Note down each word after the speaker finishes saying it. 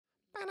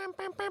I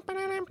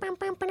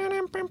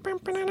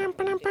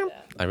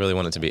really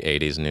want it to be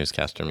 80s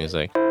newscaster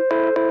music.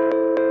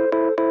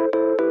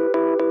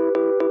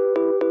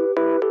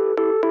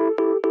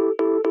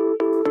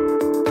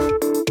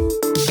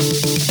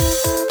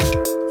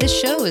 This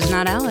show is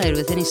not allied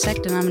with any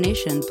sect,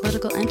 denomination,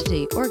 political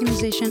entity,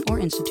 organization, or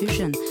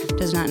institution,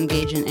 does not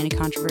engage in any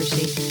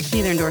controversy,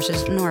 neither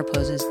endorses nor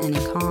opposes any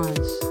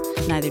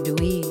cause. Neither do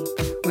we.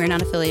 We are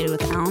not affiliated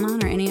with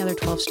Al-Anon or any other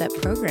 12-step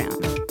program.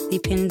 The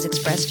opinions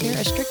expressed here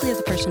are strictly of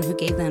the person who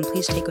gave them.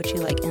 Please take what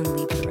you like and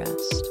leave the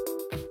rest.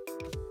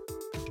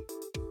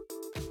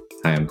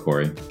 Hi, I'm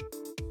Corey.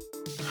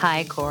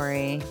 Hi,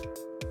 Corey.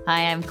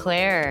 Hi, I'm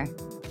Claire.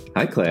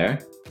 Hi,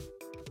 Claire.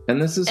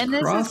 And this is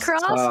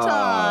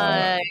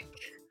Crosstalk.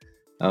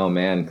 Oh,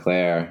 man,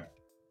 Claire.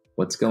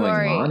 What's going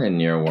on in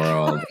your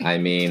world? I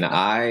mean,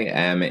 I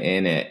am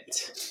in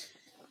it.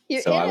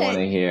 I want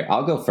to hear.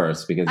 I'll go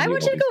first because I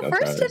want you to go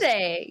first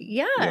today.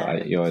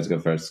 Yeah. You always go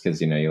first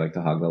because, you like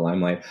to hog the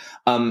limelight.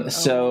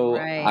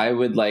 I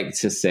would like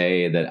to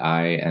say that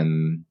I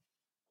am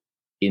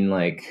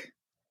I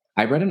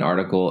read an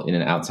article in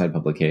an outside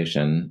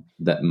publication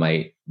that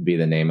might be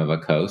the name of a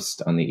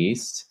coast on the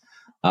East,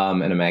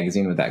 in a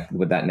magazine with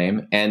that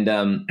name. And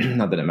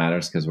not that it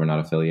matters because we're not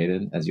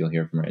affiliated, as you'll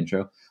hear from our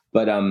intro.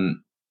 But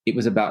it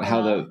was about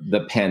how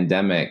the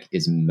pandemic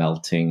is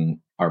melting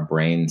our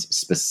brains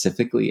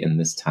specifically in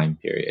this time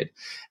period,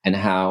 and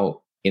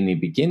how in the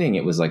beginning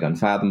it was like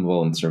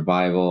unfathomable and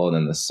survival. And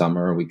then the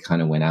summer we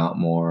kind of went out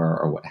more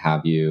or what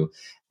have you.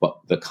 But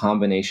the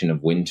combination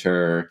of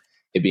winter,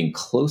 it being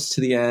close to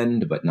the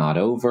end, but not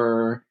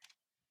over.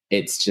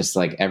 It's just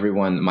like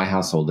my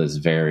household is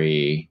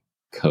very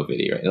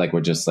COVID-y, right? Like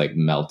we're just like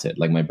melted.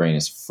 Like my brain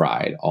is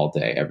fried all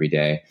day, every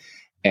day.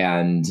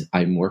 And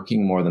I'm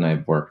working more than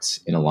I've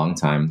worked in a long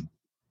time.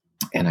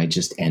 And I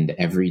just end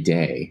every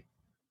day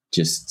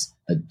just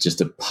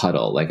a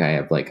puddle. Like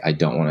I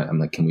don't want to, I'm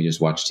like, can we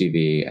just watch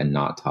TV and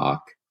not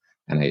talk?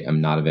 And I'm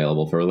not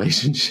available for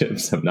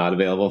relationships. I'm not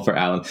available for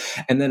Alan.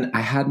 And then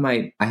I had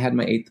my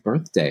 8th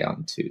birthday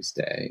on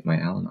Tuesday, my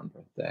Al-Anon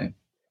birthday,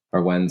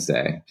 or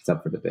Wednesday. It's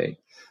up for debate.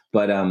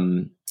 But I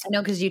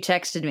know because you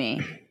texted me.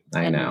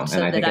 I know,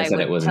 and I think I said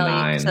it was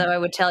 9. So I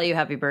would tell you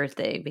happy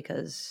birthday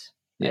because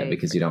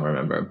because you don't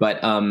remember. But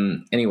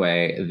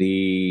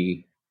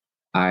anyway,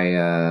 I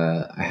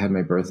had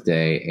my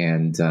birthday,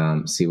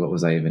 and see, what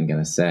was I even going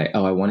to say?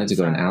 Oh, I wanted to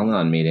go to an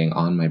Al-Anon meeting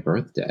on my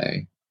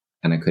birthday.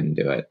 And I couldn't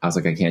do it. I was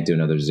like, I can't do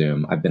another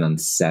Zoom. I've been on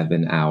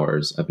 7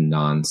 hours of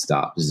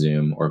nonstop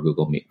Zoom or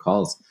Google Meet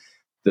calls.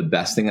 The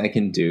best thing I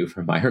can do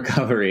for my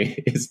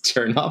recovery is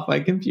turn off my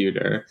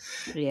computer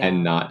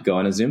and not go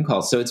on a Zoom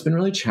call. So it's been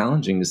really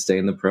challenging to stay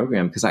in the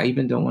program because I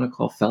even don't want to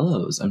call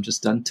fellows. I'm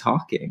just done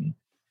talking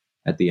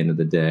at the end of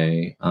the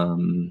day.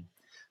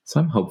 So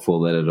I'm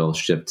hopeful that it'll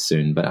shift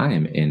soon, but I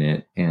am in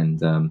it.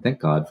 And thank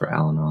God for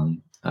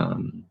Al-Anon,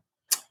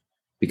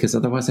 because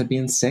otherwise I'd be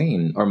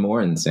insane, or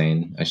more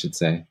insane, I should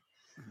say.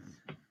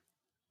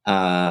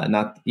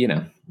 Not, you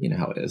know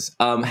how it is.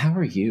 How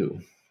are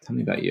you? Tell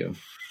me about you.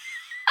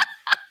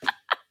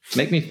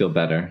 Make me feel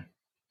better.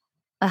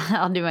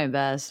 I'll do my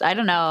best. I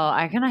don't know.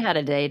 I kind of had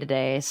a day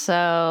today.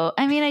 So,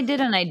 I mean, I did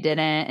and I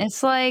didn't.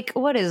 It's like,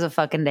 what is a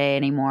fucking day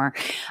anymore?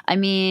 I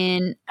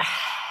mean,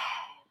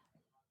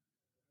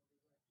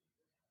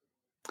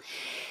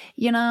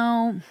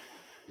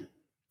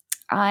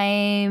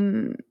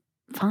 I'm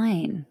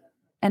fine.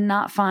 And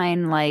not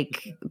fine,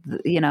 like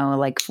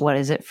what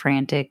is it?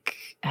 Frantic.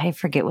 I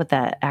forget what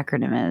that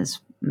acronym is.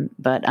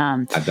 But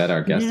I bet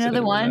our guest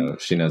the one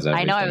she knows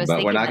everything. I know. I was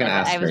but we're not going to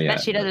ask her yet. I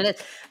bet she knows what it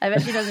is. I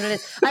bet she knows what it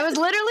is. I was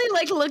literally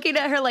like looking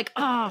at her like,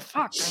 oh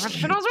fuck,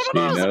 she knows what it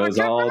is. She knows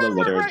all the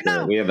literature.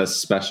 Right, we have a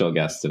special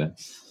guest today.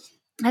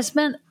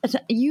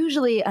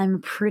 Usually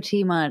I'm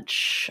pretty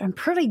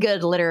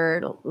good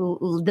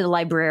the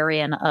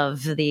librarian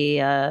of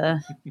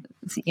the,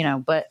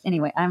 but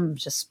anyway, I'm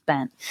just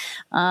spent,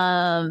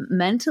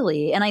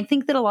 mentally. And I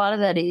think that a lot of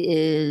that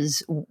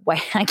is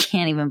why I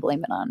can't even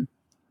blame it on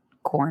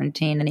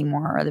quarantine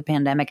anymore or the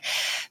pandemic,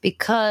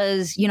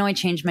 because, I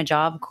changed my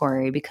job,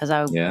 Corey, because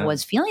I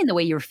was feeling the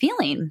way you were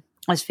feeling.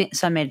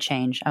 So I made a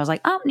change. I was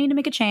like, I need to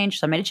make a change.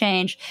 So I made a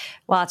change.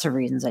 Lots of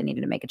reasons I needed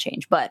to make a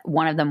change. But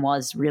one of them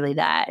was really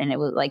that. And it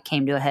was like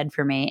came to a head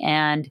for me.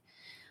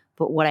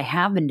 But what I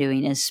have been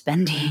doing is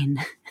spending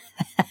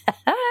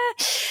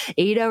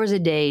 8 hours a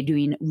day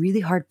doing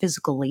really hard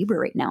physical labor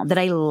right now that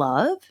I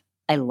love.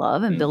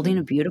 I'm building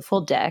a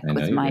beautiful deck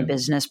with my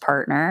business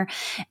partner,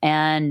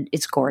 and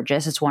it's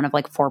gorgeous. It's one of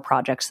like 4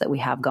 projects that we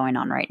have going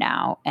on right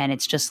now. And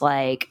it's just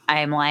like,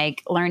 I'm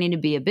like learning to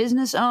be a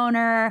business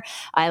owner.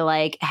 I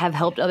like have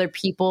helped other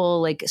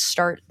people like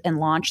start and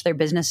launch their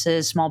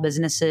businesses, small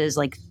businesses,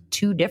 like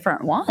 2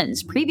 different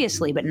ones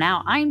previously, but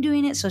now I'm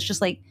doing it. So it's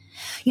just like,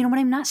 when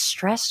I'm not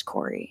stressed,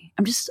 Corey,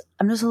 I'm just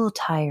a little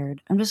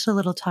tired. I'm just a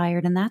little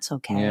tired, and that's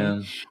okay.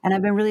 Yeah. And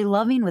I've been really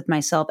loving with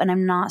myself, and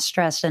I'm not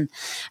stressed. And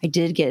I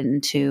did get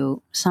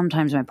into,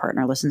 sometimes my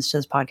partner listens to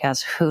this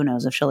podcast. Who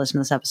knows if she'll listen to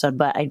this episode,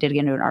 but I did get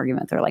into an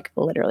argument there, like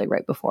literally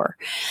right before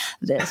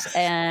this.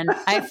 And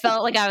I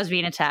felt like I was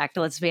being attacked.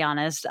 Let's be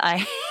honest.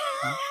 I'm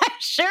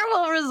sure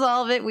we'll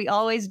resolve it. We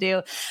always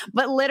do.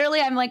 But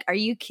literally, I'm like, are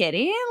you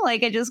kidding?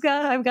 Like, I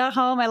got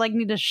home. I like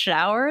need to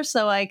shower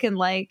so I can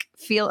like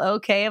feel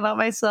okay about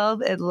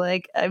myself. And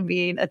like, I'm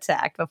being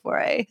attacked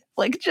before I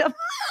like jump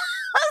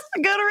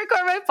go to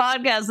record my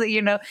podcast.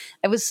 That,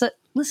 I was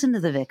listen to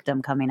the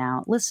victim coming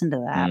out. Listen to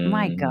that.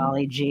 My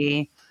golly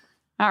gee.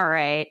 All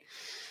right.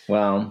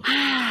 Well,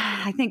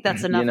 I think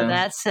that's enough of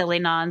that silly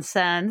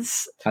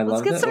nonsense.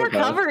 Let's get some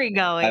recovery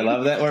going. I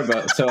love that we're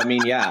both. So, I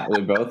mean, yeah,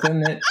 we're both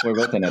in it. We're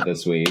both in it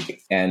this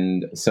week.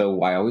 And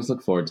so I always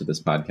look forward to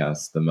this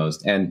podcast the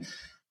most. And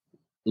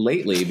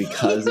lately,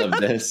 because of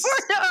this.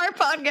 Our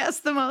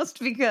podcast the most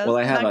because. Well,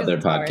 I have other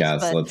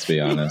podcasts, let's be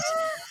honest.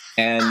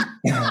 And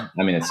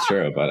I mean, it's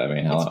true, but I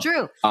mean, hello. It's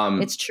true.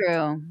 It's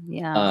true.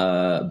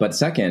 Yeah. But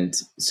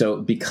second,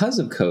 so because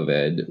of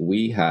COVID,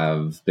 we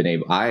have been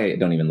able, I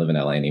don't even live in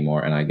LA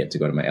anymore, and I get to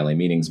go to my LA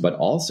meetings, but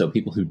also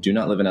people who do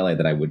not live in LA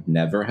that I would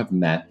never have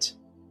met,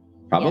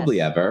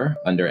 probably ever,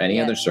 under any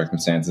other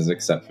circumstances,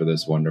 except for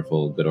this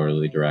wonderful, good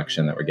orderly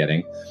direction that we're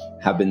getting,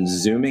 have been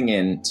zooming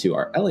in to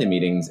our LA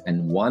meetings.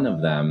 And one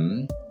of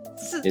them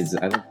is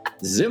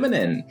zooming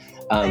in.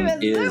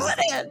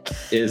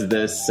 Is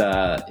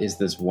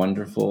this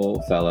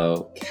wonderful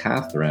fellow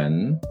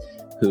Catherine,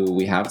 who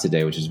we have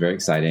today, which is very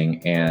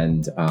exciting,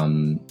 and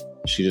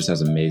she just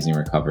has amazing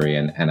recovery,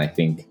 and I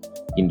think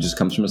just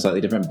comes from a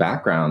slightly different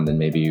background than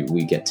maybe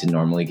we get to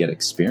normally get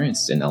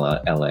experienced in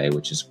LA,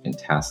 which is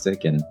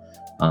fantastic, and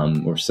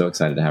we're so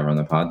excited to have her on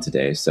the pod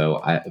today.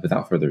 So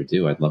without further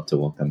ado, I'd love to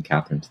welcome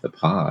Catherine to the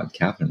pod.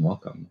 Catherine,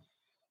 welcome.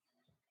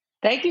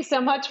 Thank you so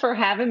much for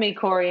having me,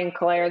 Corey and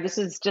Claire. This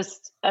is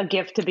just a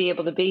gift to be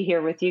able to be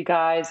here with you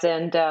guys.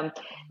 And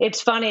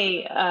it's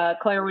funny,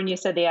 Claire, when you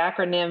said the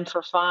acronym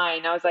for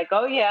FINE, I was like,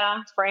 oh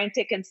yeah,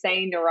 frantic,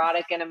 insane,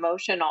 neurotic, and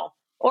emotional,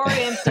 or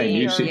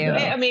empty.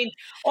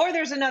 Or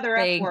there's another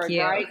F word,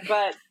 right?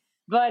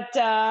 But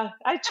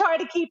I try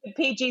to keep it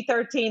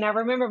PG-13. I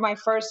remember my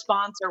first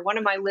sponsor, one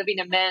of my living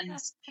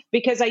amends,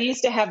 because I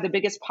used to have the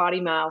biggest potty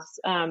mouth.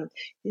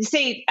 You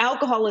see,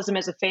 alcoholism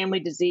as a family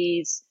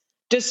disease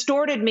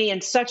distorted me in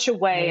such a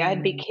way. I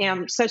had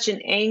become such an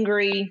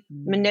angry,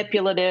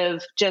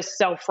 manipulative, just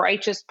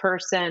self-righteous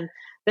person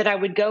that I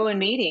would go in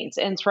meetings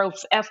and throw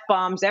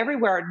F-bombs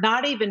everywhere,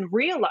 not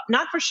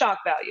for shock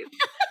value,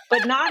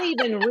 but not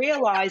even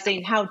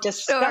realizing how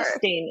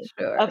disgusting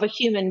of a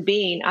human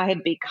being I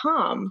had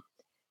become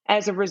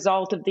as a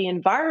result of the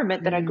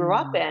environment that I grew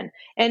up in.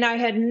 And I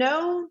had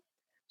no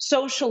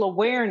social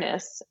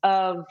awareness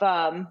of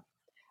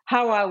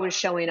how I was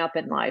showing up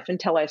in life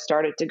until I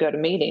started to go to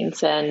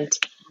meetings. And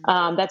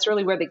that's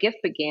really where the gift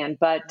began,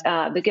 but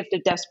the gift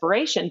of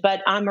desperation.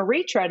 But I'm a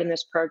retread in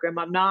this program.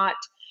 I'm not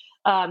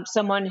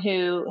someone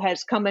who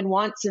has come in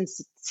once and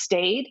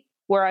stayed,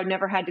 where I've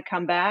never had to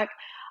come back.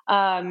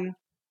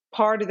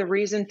 Part of the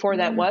reason for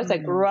that was I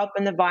grew up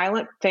in the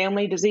violent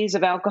family disease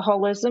of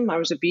alcoholism. I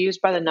was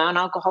abused by the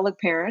non-alcoholic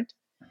parent.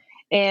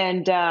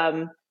 And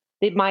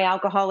my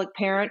alcoholic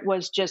parent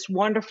was just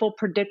wonderful,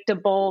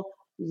 predictable,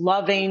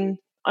 loving.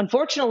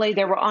 Unfortunately,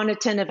 they were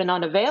unattentive and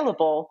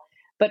unavailable,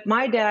 but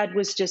my dad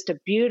was just a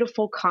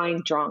beautiful,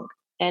 kind drunk.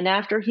 And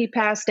after he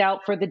passed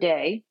out for the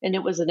day, and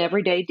it was an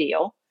everyday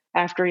deal,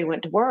 after he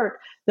went to work,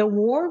 the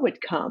war would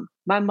come.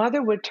 My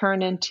mother would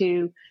turn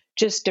into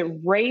just a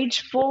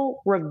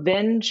rageful,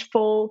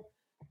 revengeful,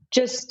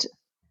 just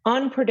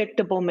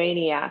unpredictable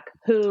maniac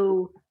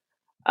who,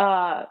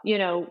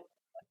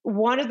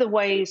 one of the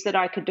ways that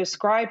I could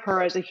describe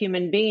her as a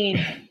human being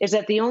is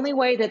that the only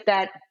way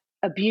that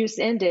abuse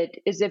ended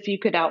is if you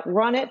could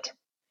outrun it,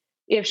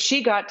 if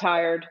she got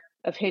tired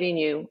of hitting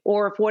you,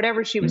 or if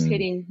whatever she was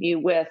hitting you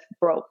with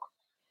broke.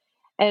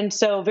 And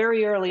so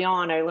very early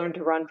on, I learned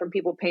to run from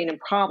people, pain, and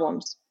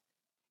problems.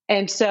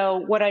 And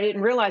so what I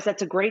didn't realize,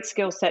 that's a great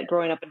skill set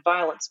growing up in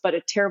violence, but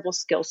a terrible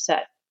skill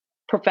set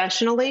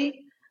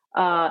professionally,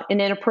 in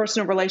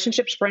interpersonal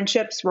relationships,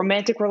 friendships,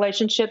 romantic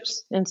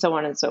relationships, and so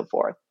on and so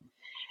forth.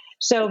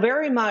 So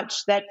very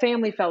much that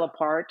family fell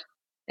apart.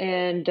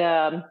 And,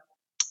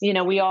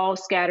 we all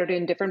scattered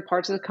in different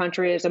parts of the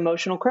country as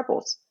emotional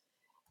cripples.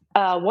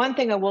 One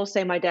thing I will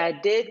say, my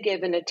dad did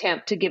give an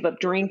attempt to give up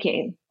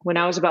drinking when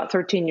I was about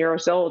 13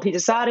 years old. He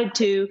decided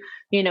to,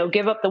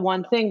 give up the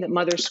one thing that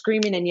mother's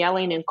screaming and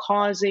yelling and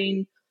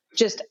causing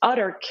just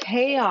utter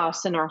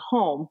chaos in our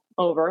home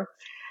over.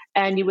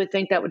 And you would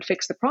think that would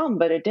fix the problem,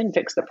 but it didn't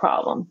fix the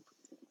problem.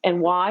 And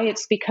why?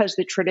 It's because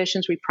the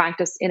traditions we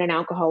practice in an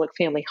alcoholic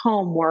family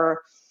home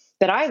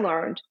that I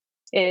learned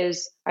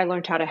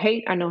how to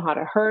hate, I know how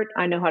to hurt,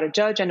 I know how to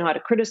judge, I know how to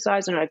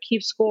criticize, I know how to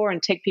keep score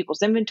and take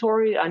people's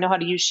inventory. I know how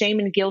to use shame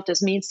and guilt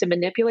as means to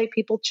manipulate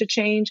people to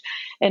change.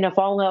 And if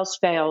all else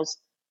fails,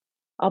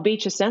 I'll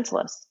beat you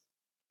senseless.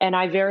 And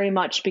I very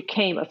much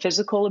became a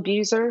physical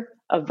abuser,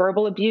 a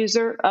verbal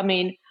abuser. I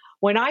mean,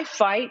 when I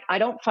fight, I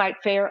don't fight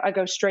fair. I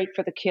go straight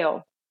for the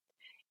kill.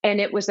 And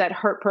it was that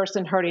hurt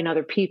person hurting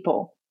other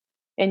people.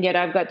 And yet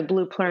I've got the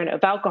blueprint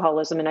of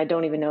alcoholism and I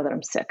don't even know that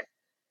I'm sick.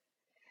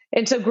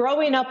 And so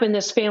growing up in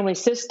this family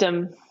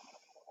system,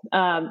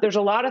 there's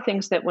a lot of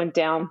things that went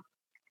down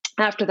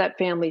after that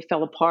family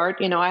fell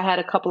apart. You know, I had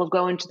a couple of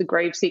go into the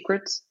grave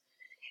secrets,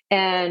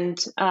 and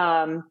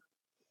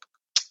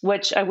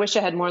which I wish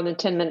I had more than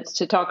 10 minutes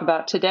to talk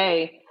about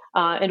today.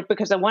 And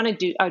because I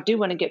do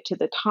want to get to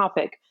the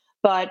topic,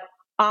 but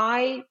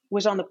I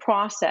was on the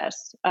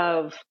process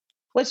of,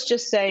 let's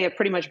just say I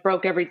pretty much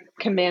broke every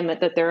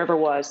commandment that there ever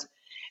was.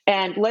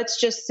 And let's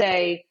just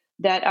say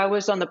that I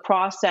was on the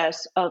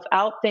process of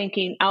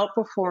outthinking,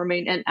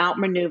 outperforming, and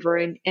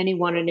outmaneuvering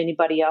anyone and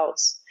anybody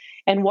else.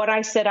 And what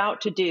I set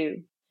out to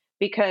do,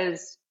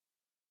 because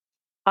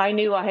I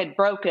knew I had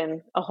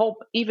broken a whole,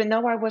 even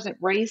though I wasn't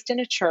raised in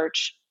a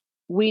church,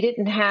 we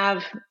didn't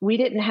have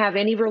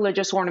any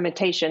religious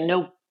ornamentation,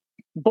 no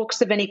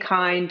books of any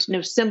kind,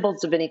 no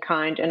symbols of any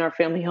kind in our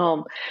family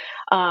home.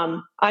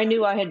 I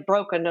knew I had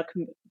broken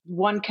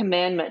one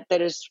commandment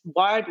that is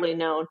widely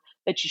known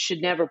that you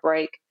should never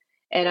break.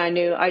 And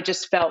I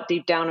just felt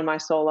deep down in my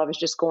soul, I was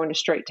just going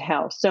straight to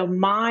hell. So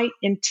my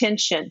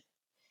intention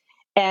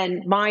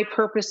and my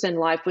purpose in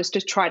life was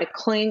to try to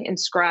cling and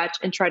scratch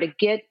and try to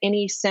get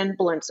any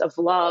semblance of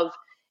love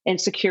and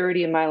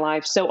security in my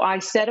life. So I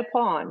set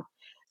upon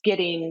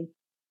getting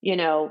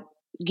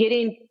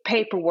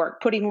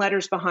paperwork, putting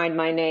letters behind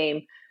my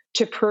name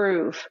to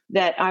prove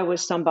that I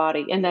was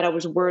somebody and that I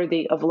was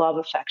worthy of love,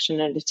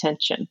 affection, and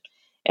attention.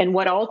 And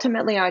what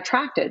ultimately I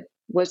attracted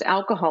was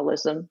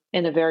alcoholism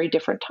in a very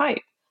different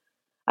type.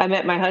 I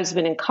met my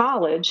husband in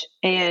college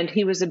and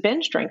he was a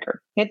binge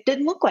drinker. It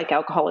didn't look like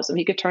alcoholism.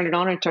 He could turn it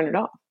on and turn it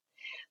off.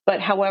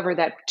 But however,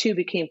 that too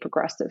became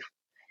progressive.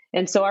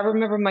 And so I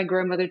remember my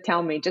grandmother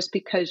telling me, just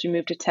because you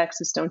moved to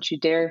Texas, don't you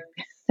dare.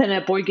 And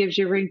that boy gives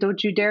you a ring,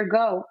 don't you dare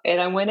go. And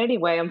I went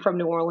anyway. I'm from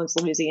New Orleans,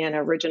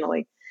 Louisiana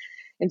originally.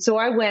 And so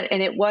I went,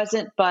 and it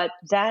wasn't, but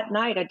that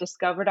night I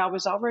discovered I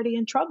was already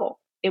in trouble.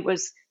 It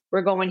was,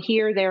 we're going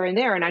here, there, and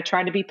there. And I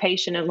tried to be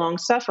patient and long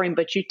suffering,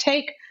 but you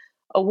take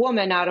a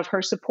woman out of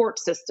her support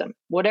system,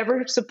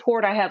 whatever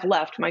support I have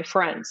left, my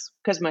friends,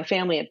 because my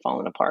family had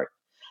fallen apart.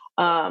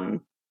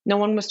 No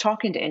one was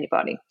talking to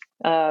anybody.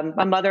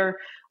 My mother,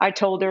 I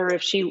told her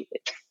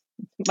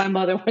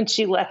when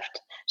she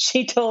left,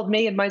 she told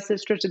me and my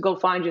sister to go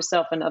find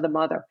yourself another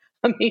mother.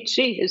 I mean,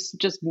 she is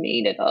just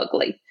mean and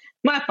ugly.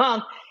 My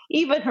mom,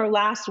 even her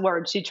last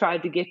words, she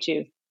tried to get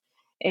you.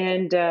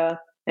 And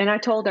I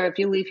told her, if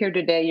you leave here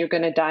today, you're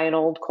going to die an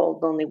old,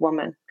 cold, lonely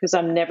woman, because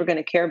I'm never going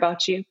to care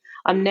about you.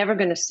 I'm never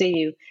going to see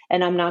you.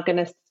 And I'm not going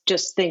to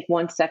just think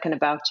 1 second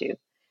about you.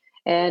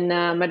 And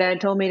my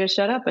dad told me to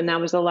shut up. And that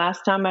was the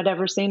last time I'd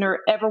ever seen her,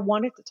 ever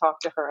wanted to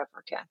talk to her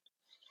ever again.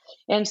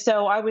 And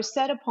so I was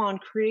set upon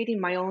creating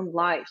my own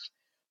life,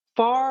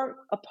 far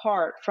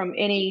apart from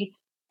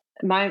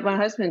my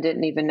husband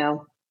didn't even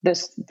know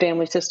this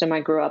family system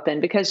I grew up in,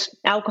 because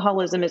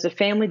alcoholism is a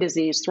family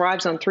disease,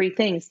 thrives on three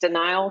things: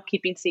 denial,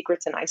 keeping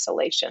secrets, and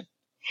isolation.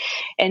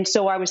 And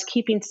so I was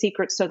keeping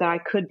secrets so that I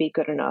could be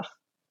good enough.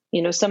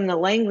 You know, some of the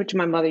language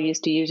my mother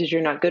used to use is,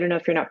 you're not good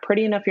enough, you're not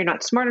pretty enough, you're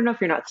not smart enough,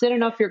 you're not thin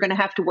enough, you're going to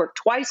have to work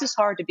twice as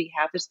hard to be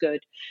half as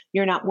good.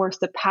 You're not worth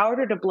the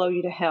powder to blow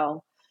you to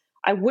hell.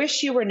 I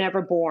wish you were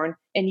never born,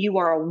 and you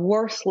are a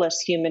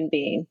worthless human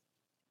being.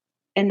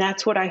 And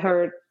that's what I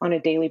heard on a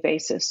daily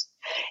basis.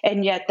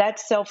 And yet that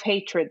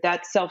self-hatred,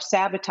 that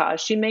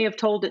self-sabotage, she may have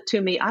told it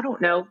to me, I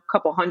don't know, a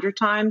couple hundred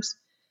times,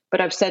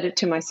 but I've said it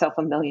to myself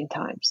a million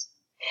times.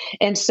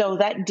 And so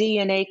that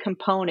DNA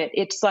component,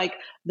 it's like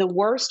the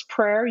worst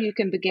prayer you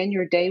can begin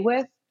your day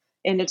with,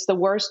 and it's the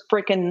worst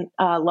freaking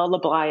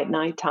lullaby at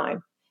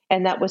nighttime.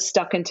 And that was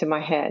stuck into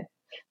my head.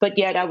 But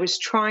yet I was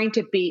trying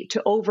to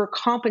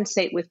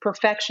overcompensate with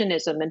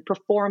perfectionism and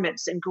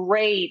performance and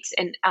grades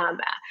and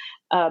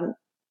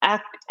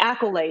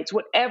accolades,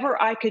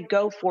 whatever I could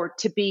go for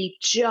to be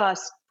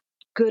just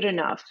good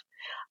enough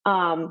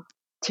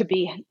to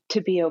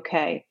be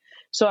okay.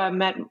 So I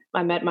met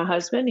my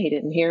husband. He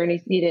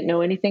didn't know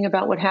anything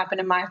about what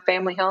happened in my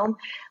family home.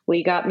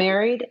 We got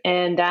married,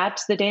 and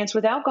that's the dance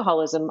with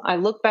alcoholism. I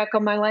look back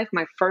on my life.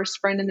 My first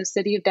friend in the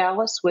city of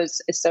Dallas was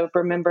a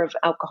sober member of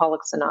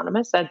Alcoholics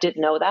Anonymous. I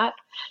didn't know that.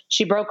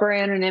 She broke her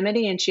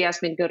anonymity and she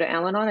asked me to go to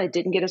Al-Anon. I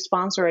didn't get a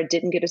sponsor. I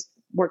didn't get to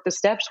work the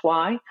steps.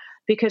 Why?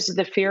 Because of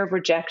the fear of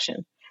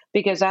rejection.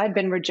 Because I had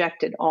been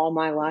rejected all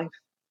my life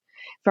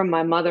from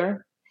my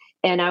mother,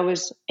 and I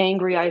was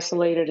angry,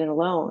 isolated, and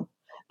alone.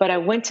 But I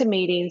went to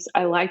meetings.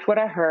 I liked what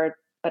I heard,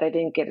 but I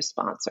didn't get a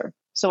sponsor.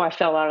 So I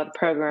fell out of the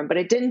program. But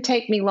it didn't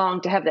take me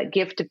long to have that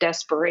gift of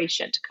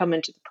desperation to come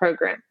into the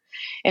program.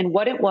 And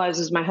what it was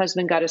is my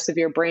husband got a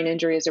severe brain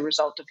injury as a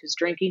result of his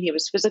drinking. He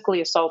was physically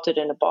assaulted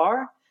in a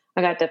bar.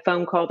 I got that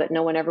phone call that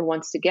no one ever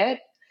wants to get.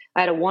 I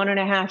had a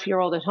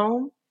 1.5-year-old at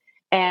home.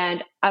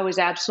 And I was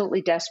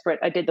absolutely desperate.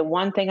 I did the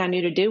one thing I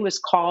knew to do was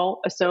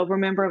call a sober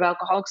member of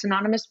Alcoholics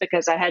Anonymous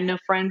because I had no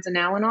friends in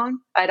Al-Anon.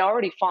 I'd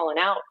already fallen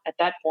out at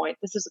that point.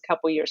 This is a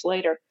couple years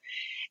later.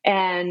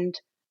 And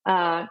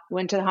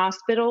went to the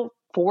hospital.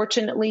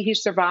 Fortunately, he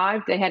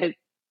survived. They had to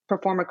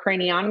perform a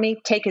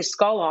craniotomy, take his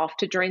skull off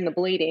to drain the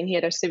bleeding. He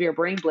had a severe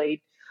brain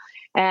bleed.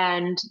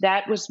 And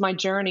that was my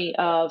journey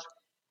of,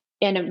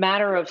 in a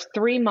matter of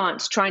 3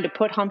 months, trying to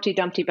put Humpty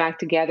Dumpty back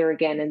together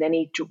again. And then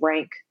he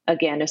drank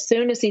again. As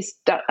soon as he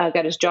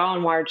got his jaw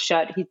wired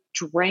shut, he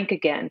drank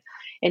again.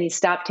 And he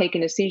stopped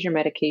taking his seizure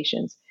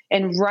medications.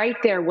 And right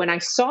there, when I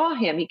saw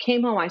him, he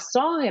came home, I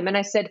saw him, and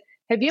I said,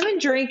 "Have you been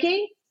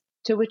drinking?"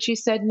 To which he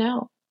said,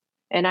 "No."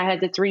 And I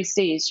had the 3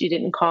 C's. You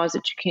didn't cause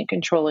it. You can't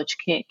control it.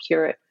 You can't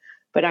cure it.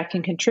 But I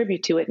can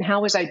contribute to it. And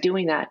how was I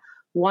doing that?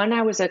 1,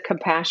 I was a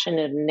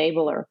compassionate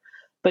enabler.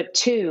 But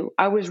 2,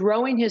 I was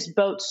rowing his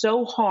boat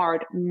so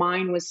hard,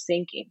 mine was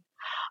sinking.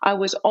 I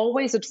was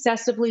always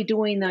obsessively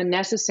doing the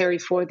necessary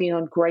for the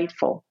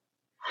ungrateful.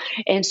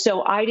 And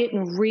so I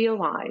didn't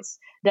realize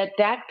that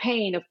that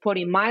pain of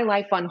putting my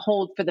life on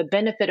hold for the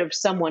benefit of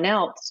someone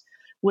else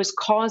was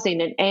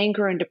causing an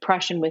anger and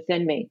depression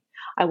within me.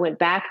 I went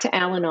back to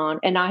Al-Anon,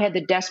 and I had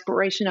the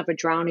desperation of a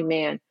drowning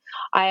man.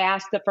 I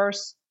asked the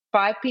first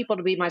 5 people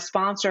to be my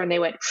sponsor, and they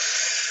went,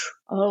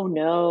 "Oh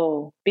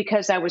no,"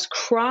 because I was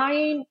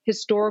crying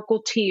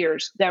historical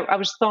tears that I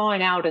was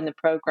thawing out in the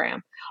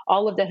program,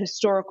 all of the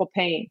historical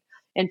pain.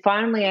 And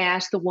finally, I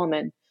asked the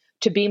woman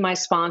to be my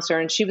sponsor,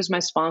 and she was my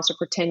sponsor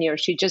for 10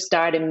 years. She just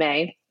died in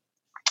May.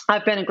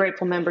 I've been a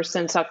grateful member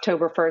since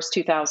October 1st,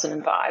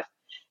 2005.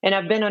 And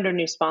I've been under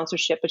new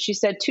sponsorship. But she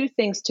said 2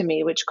 things to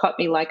me, which cut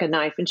me like a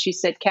knife. And she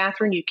said,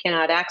 "Catherine, you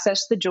cannot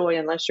access the joy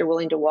unless you're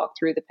willing to walk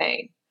through the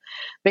pain.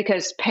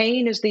 Because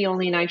pain is the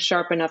only knife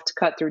sharp enough to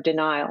cut through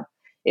denial.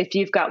 If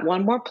you've got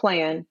one more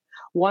plan,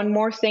 one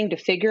more thing to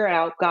figure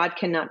out, God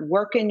cannot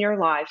work in your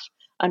life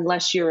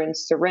unless you're in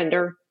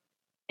surrender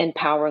and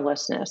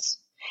powerlessness."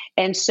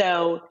 And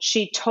so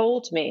she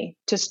told me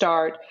to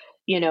start,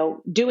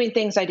 doing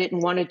things I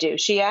didn't want to do.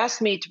 She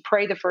asked me to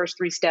pray the first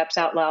 3 steps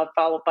out loud,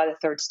 followed by the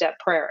 3rd step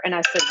prayer. And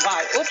I said,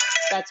 "Why?"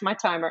 Oops, that's my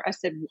timer. I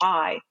said,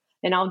 "Why?"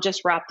 And I'll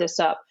just wrap this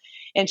up.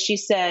 And she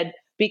said,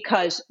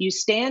 "Because you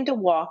stand to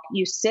walk,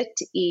 you sit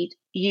to eat,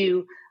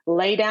 you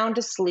lay down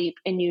to sleep,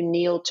 and you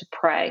kneel to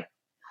pray."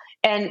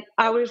 And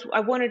I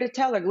wanted to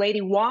tell her,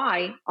 "Lady,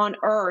 why on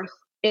earth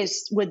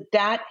would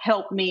that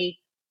help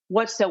me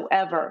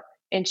whatsoever?"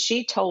 And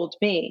she told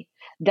me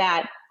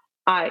that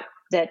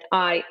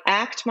I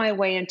act my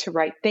way into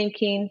right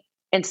thinking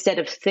instead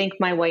of think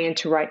my way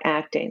into right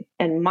acting.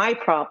 And my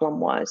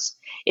problem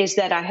is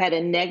that I had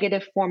a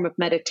negative form of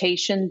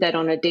meditation that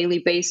on a daily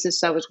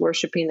basis, I was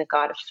worshiping the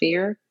God of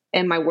fear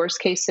in my worst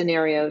case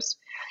scenarios.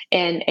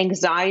 And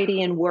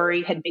anxiety and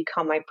worry had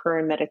become my prayer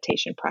and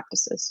meditation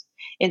practices.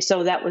 And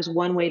so that was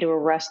one way to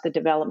arrest the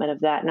development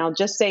of that. And I'll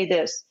just say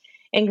this: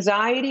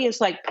 anxiety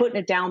is like putting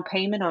a down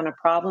payment on a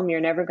problem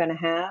you're never going to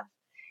have.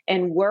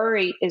 And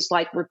worry is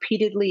like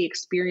repeatedly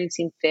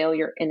experiencing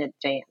failure in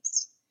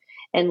advance.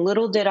 And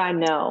little did I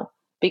know,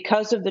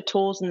 because of the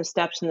tools and the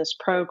steps in this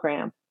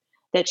program,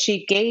 that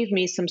she gave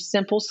me some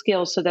simple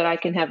skills so that I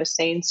can have a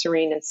sane,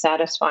 serene, and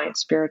satisfying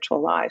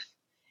spiritual life.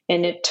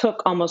 And it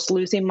took almost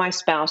losing my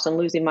spouse and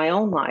losing my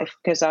own life,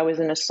 because I was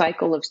in a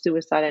cycle of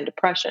suicide and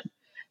depression,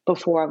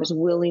 before I was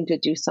willing to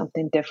do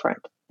something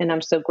different. And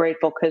I'm so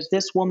grateful because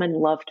this woman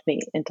loved me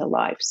into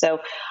life.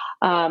 So,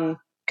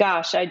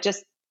 I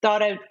just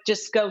thought I'd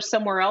just go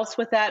somewhere else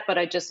with that, but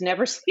I just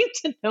never seem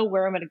to know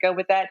where I'm going to go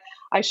with that.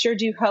 I sure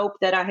do hope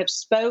that I have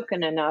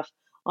spoken enough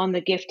on the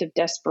gift of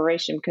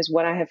desperation, because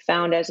what I have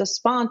found as a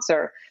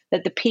sponsor,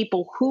 that the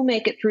people who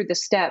make it through the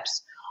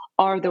steps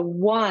are the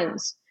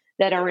ones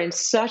that are in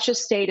such a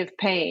state of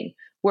pain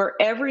where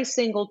every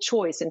single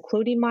choice,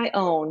 including my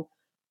own,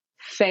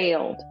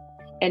 failed.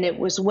 And it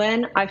was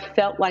when I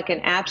felt like an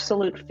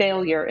absolute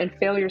failure, and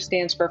failure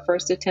stands for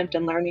first attempt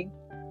in learning.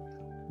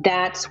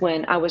 That's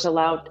when I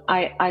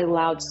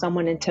allowed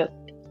someone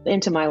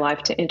into my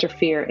life to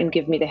interfere and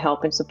give me the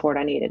help and support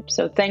I needed.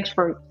 So thanks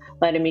for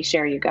letting me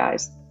share, you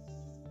guys.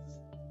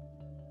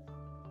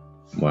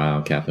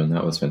 Wow, Catherine,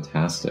 that was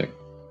fantastic.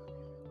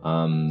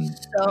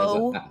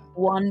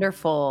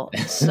 Wonderful.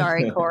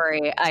 Sorry,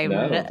 Corey.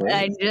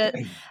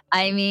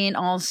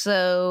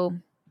 Also,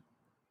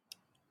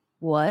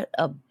 what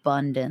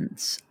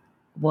abundance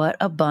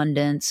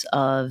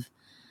of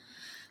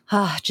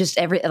just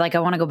I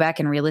want to go back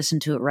and re-listen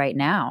to it right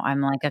now.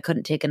 I'm like, I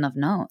couldn't take enough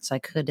notes. I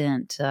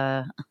couldn't,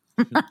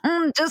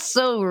 just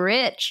so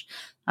rich.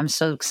 I'm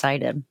so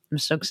excited.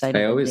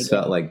 I always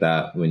felt like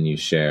that when you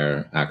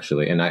share,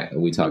 actually. And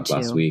we talked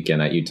last week,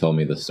 and you told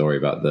me the story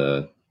about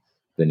the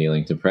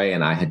kneeling to pray.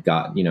 And I had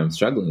I'm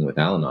struggling with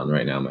Al-Anon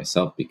right now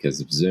myself because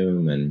of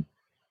Zoom and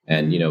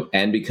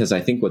because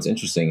I think what's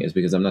interesting is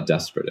because I'm not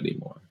desperate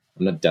anymore.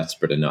 I'm not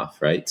desperate enough.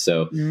 Right.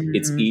 So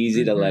it's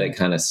easy to let it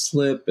kind of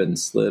slip and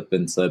slip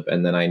and slip.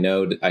 And then I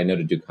know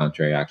to do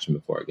contrary action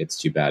before it gets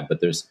too bad. But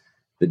there's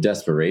the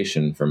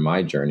desperation for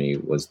my journey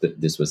was that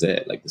this was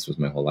it. Like, this was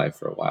my whole life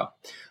for a while.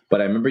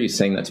 But I remember you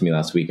saying that to me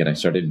last week, and I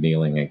started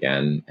kneeling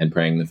again and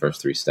praying the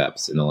first 3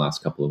 steps in the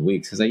last couple of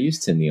weeks, because I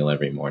used to kneel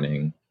every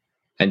morning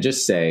and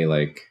just say,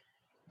 like,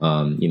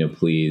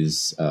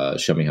 please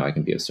show me how I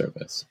can be of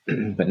service.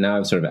 But now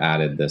I've sort of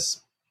added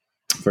this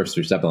first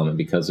 3 step element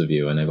because of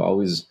you. And I've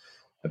always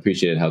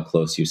appreciated how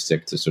close you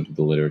stick to sort of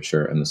the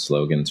literature and the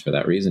slogans for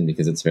that reason,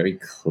 because it's very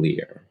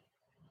clear.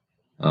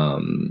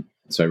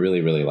 So I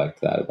really, really liked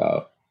that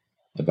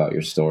about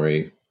your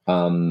story.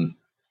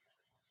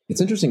 It's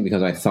interesting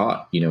because I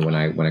thought, when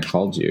I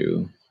called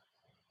you,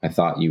 I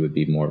thought you would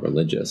be more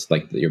religious,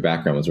 like your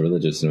background was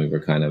religious, and we were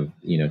kind of,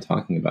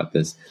 talking about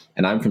this.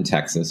 And I'm from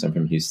Texas, I'm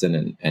from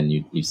Houston, and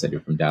you said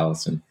you're from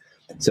Dallas. And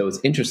so it's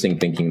interesting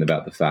thinking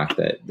about the fact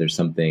that there's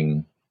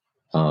something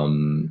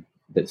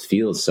that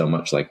feels so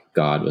much like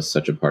God was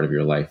such a part of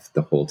your life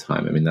the whole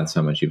time. I mean, that's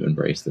how much you've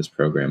embraced this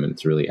program, and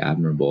it's really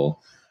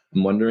admirable.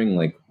 I'm wondering,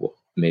 like,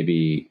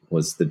 maybe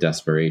was there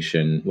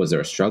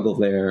a struggle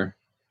there?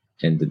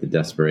 And did the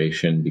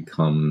desperation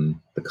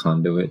become the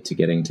conduit to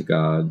getting to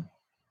God?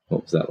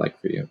 What was that like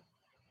for you?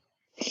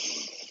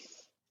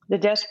 The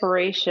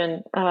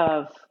desperation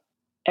of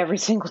every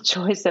single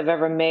choice I've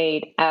ever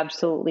made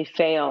absolutely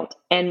failed.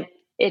 And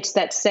it's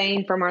that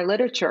saying from our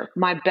literature,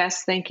 my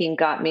best thinking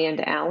got me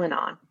into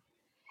Al-Anon.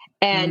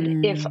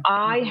 And if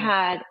I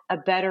had a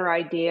better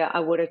idea,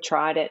 I would have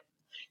tried it,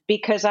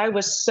 because I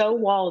was so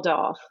walled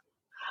off.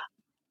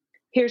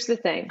 Here's the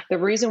thing. The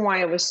reason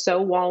why I was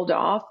so walled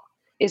off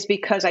is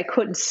because I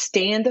couldn't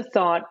stand the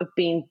thought of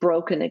being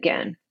broken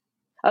again,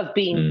 of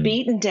being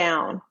beaten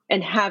down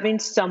and having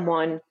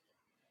someone,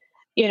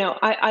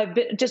 I've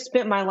just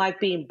spent my life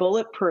being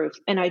bulletproof,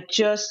 and I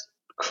just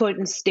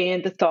couldn't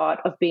stand the thought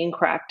of being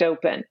cracked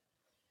open,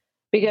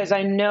 because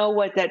I know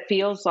what that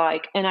feels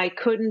like, and I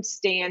couldn't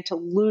stand to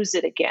lose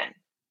it again.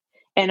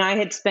 And I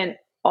had spent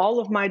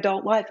all of my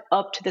adult life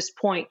up to this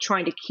point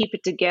trying to keep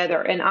it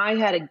together. And I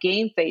had a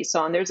game face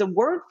on. There's a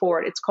word for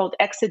it. It's called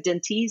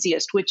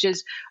exodentesiast, which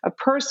is a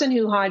person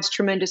who hides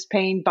tremendous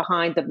pain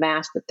behind the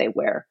mask that they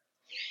wear.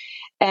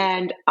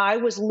 And I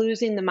was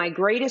losing my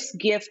greatest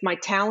gift, my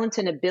talent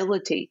and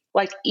ability.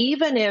 Like,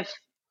 even if,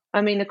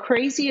 the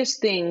craziest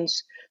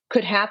things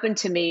could happen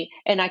to me,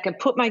 and I could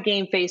put my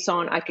game face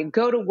on, I could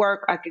go to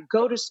work, I could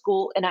go to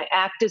school, and I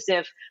act as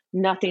if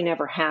nothing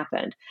ever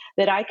happened,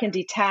 that I can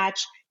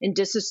detach and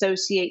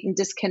disassociate and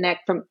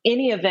disconnect from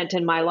any event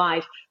in my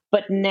life.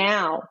 But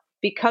now,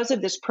 because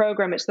of this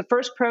program, it's the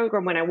first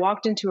program when I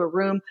walked into a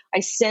room,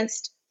 I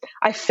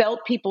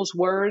felt people's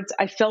words.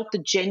 I felt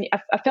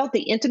I felt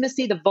the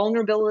intimacy, the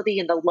vulnerability,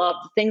 and the love,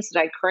 the things that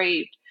I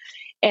craved.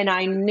 And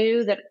I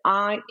knew that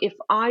if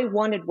I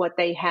wanted what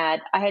they had,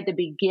 I had to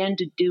begin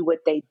to do what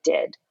they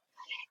did.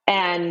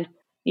 And,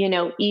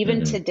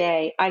 even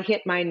today, I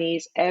hit my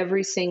knees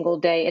every single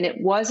day. And it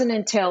wasn't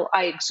until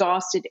I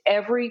exhausted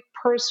every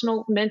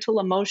personal, mental,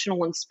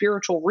 emotional, and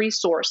spiritual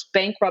resource,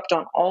 bankrupt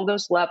on all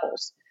those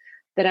levels,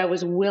 that I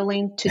was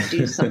willing to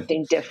do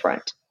something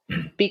different.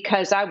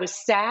 Because I was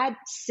sad,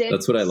 sick,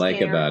 that's what I like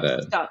scared, about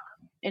it, stuck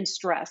and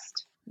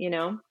stressed,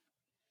 Yeah,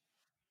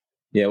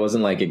 it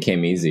wasn't like it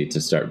came easy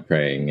to start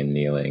praying and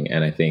kneeling.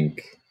 And I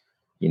think,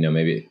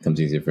 maybe it comes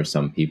easier for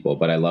some people,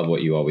 but I love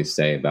what you always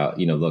say about,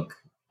 look,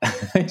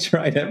 I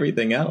tried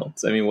everything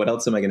else. What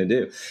else am I going to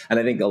do? And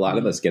I think a lot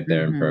of us get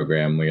there in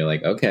program where you're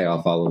like, okay,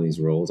 I'll follow these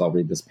rules. I'll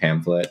read this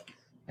pamphlet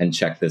and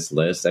check this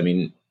list.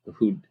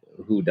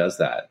 Who does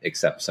that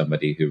except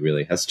somebody who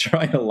really has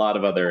tried a lot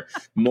of other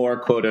more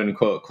quote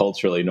unquote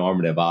culturally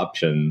normative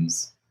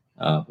options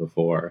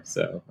before.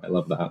 So I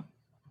love that.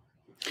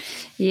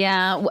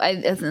 Yeah.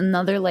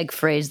 Another like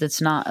phrase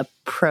that's not a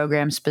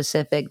program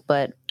specific,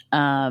 but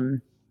that's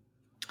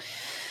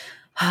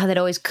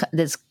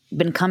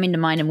been coming to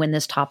mind. And when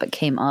this topic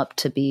came up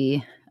to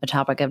be a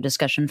topic of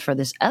discussion for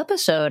this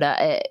episode,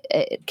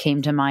 it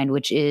came to mind,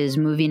 which is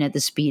moving at the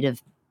speed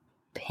of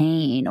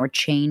pain, or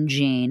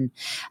changing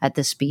at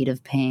the speed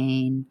of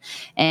pain.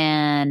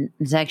 And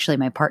it's actually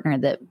my partner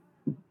that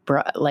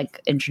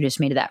introduced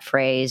me to that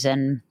phrase.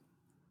 And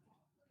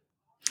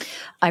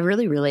I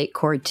really relate,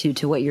 Corey,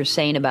 to what you're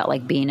saying about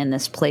like being in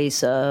this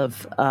place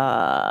of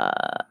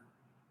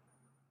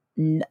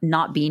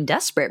not being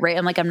desperate, right? I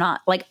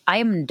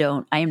am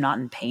not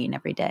in pain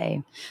every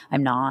day.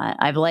 I'm not.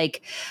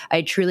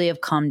 I truly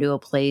have come to a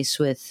place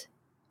with,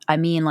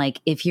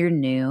 if you're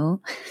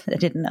new, I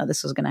didn't know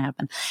this was going to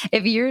happen.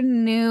 If you're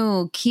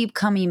new, keep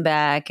coming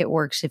back. It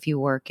works if you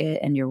work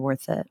it, and you're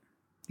worth it.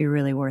 You're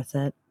really worth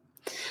it.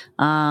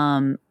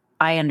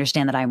 I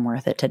understand that I'm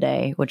worth it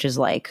today, which is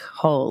like,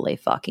 holy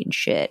fucking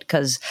shit.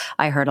 Because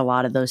I heard a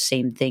lot of those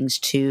same things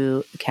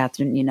too,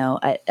 Catherine.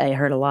 I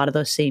heard a lot of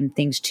those same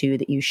things too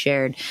that you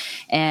shared.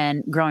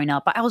 And growing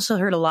up, I also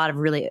heard a lot of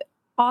really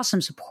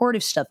awesome,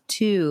 supportive stuff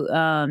too.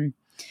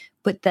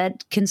 But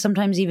that can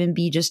sometimes even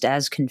be just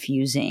as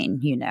confusing,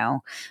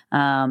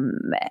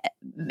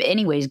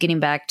 Anyways, getting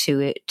back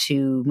to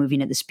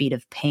moving at the speed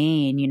of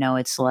pain,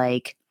 it's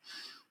like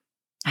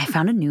I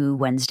found a new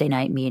Wednesday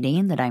night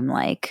meeting that I'm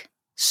like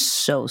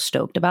so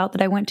stoked about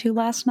that I went to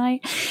last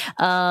night.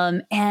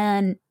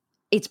 And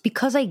it's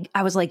because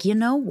I was like, you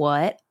know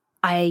what?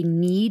 I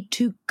need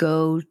to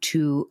go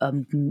to a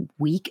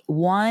week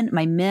one.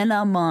 My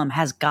minimum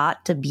has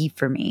got to be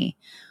for me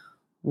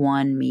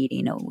 1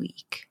 meeting a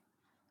week.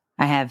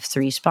 I have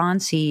 3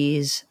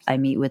 sponsees. I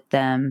meet with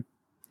them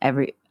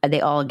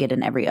they all get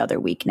an every other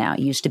week now.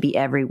 It used to be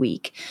every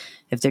week.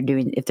 If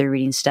they're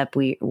reading step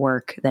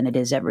work, then it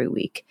is every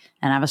week.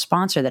 And I have a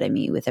sponsor that I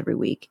meet with every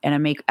week, and I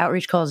make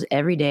outreach calls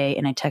every day,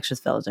 and I text with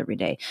fellows every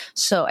day.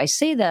 So I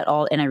say that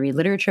all, and I read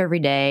literature every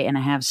day, and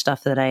I have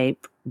stuff that I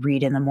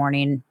read in the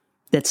morning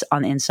that's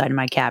on the inside of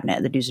my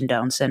cabinet, the do's and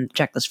don'ts and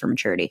checklist for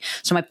maturity.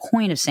 So my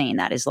point of saying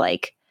that is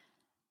like,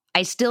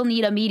 I still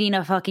need a meeting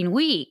a fucking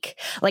week.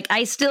 Like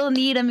I still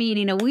need a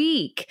meeting a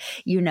week,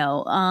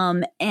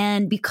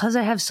 and because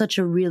I have such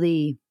a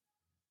really,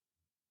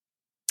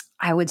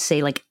 I would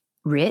say like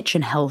rich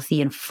and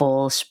healthy and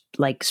full,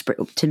 like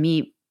to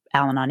me,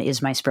 Al-Anon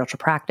is my spiritual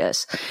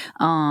practice.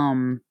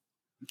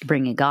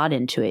 Bringing God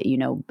into it,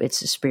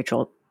 it's a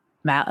spiritual,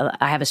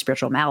 I have a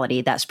spiritual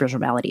malady. That spiritual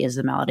malady is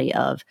the malady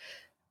of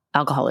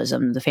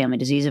alcoholism, the family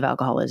disease of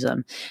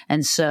alcoholism.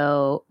 And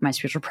so my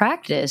spiritual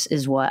practice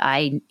is what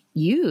I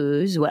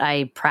use, what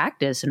I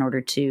practice in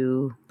order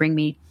to bring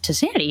me to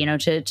sanity,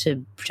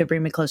 to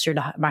bring me closer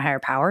to my higher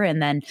power.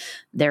 And then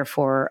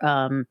therefore,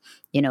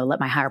 let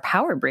my higher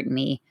power bring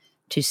me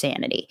to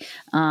sanity.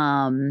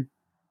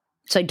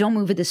 So I don't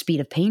move at the speed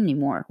of pain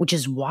anymore, which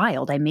is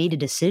wild. I made a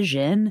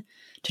decision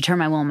to turn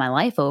my will and my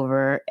life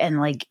over, and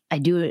like I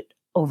do it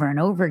over and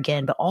over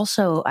again, but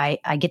also I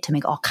get to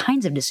make all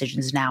kinds of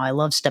decisions now. I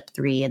love step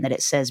 3 and that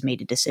it says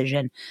made a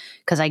decision,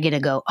 because I get to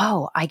go,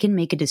 I can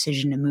make a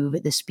decision to move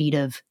at the speed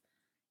of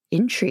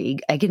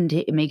intrigue. I can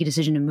make a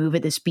decision to move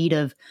at the speed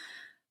of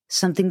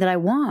something that I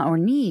want or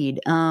need,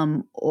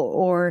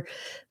 or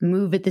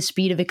move at the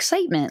speed of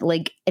excitement.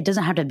 Like it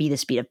doesn't have to be the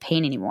speed of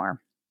pain anymore.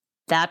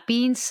 That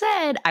being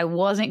said, I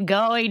wasn't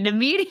going to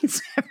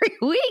meetings every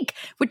week,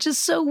 which is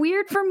so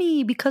weird for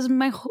me because of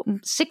my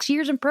 6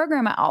 years in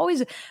program. I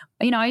always,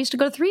 I used to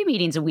go to 3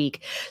 meetings a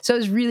week. So it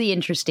was really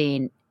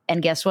interesting.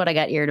 And guess what? I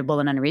got irritable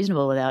and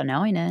unreasonable without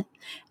knowing it.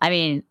 I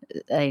mean,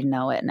 I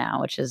know it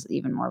now, which is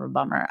even more of a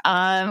bummer,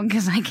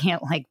 because I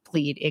can't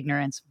plead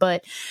ignorance.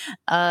 But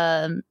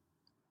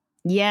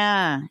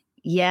yeah,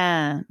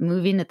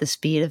 moving at the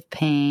speed of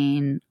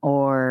pain,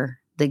 or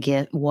the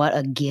gift. What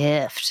a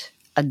gift.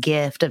 A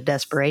gift of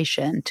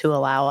desperation to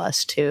allow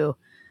us to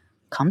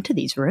come to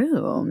these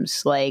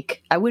rooms.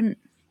 Like I don't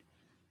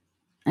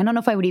know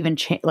if I would even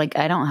change. Like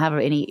I don't have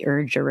any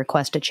urge or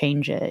request to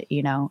change it,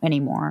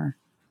 anymore.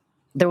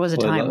 There was a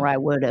time where I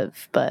would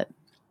have, but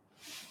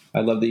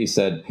I love that you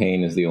said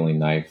pain is the only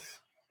knife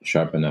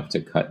sharp enough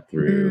to cut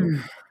through.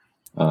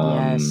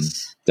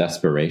 Yes.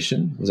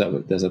 Desperation. Is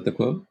that the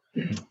quote?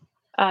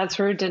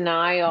 Through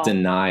denial.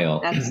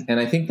 And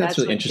I think that's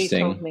really interesting. She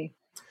told me.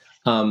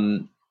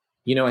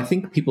 I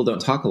think people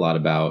don't talk a lot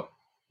about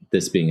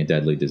this being a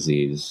deadly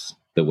disease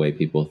the way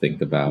people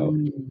think about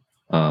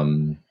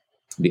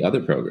the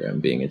other program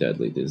being a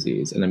deadly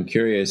disease. And I'm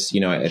curious,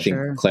 I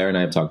think Claire and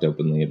I have talked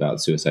openly about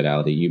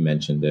suicidality. You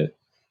mentioned it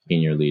in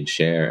your lead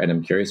share. And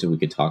I'm curious if we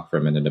could talk for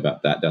a minute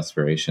about that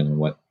desperation and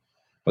what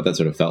that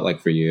sort of felt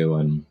like for you,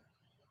 and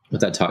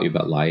what that taught you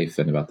about life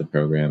and about the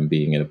program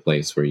being in a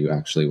place where you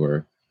actually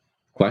were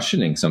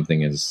questioning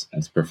something as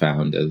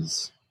profound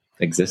as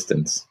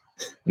existence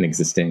and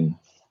existing.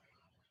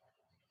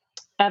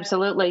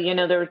 Absolutely.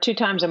 There were 2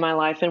 times in my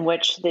life in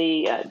which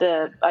the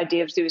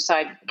idea of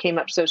suicide came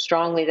up so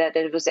strongly that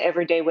it was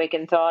everyday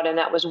waking thought. And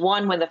that was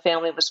one when the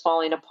family was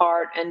falling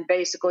apart. And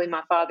basically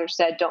my father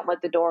said, don't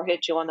let the door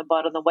hit you on the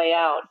butt on the way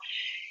out.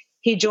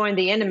 He joined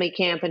the enemy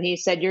camp, and he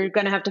said, you're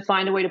going to have to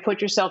find a way to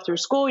put yourself through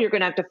school. You're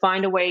going to have to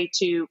find a way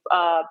to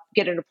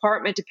get an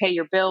apartment, to pay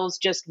your bills,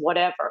 just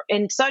whatever.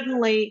 And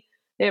suddenly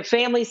their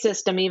family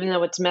system, even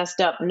though it's messed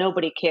up,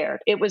 nobody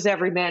cared. It was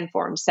every man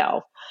for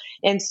himself.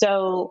 And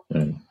so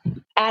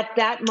at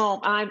that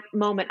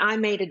moment, I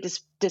made a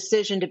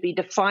decision to be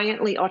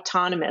defiantly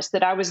autonomous,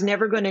 that I was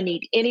never going to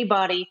need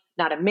anybody,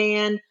 not a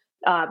man,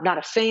 not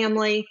a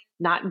family,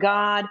 not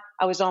God.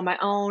 I was on my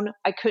own.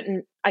 I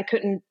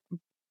couldn't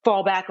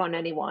fall back on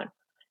anyone.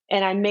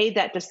 And I made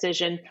that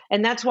decision.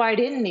 And that's why I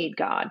didn't need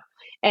God.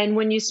 And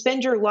when you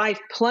spend your life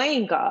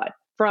playing God,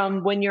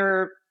 from when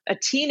you're a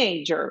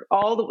teenager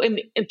all the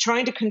way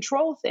trying to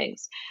control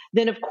things,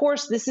 then of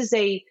course this is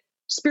a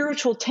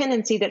spiritual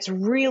tendency that's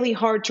really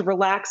hard to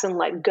relax and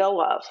let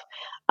go of.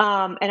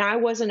 And I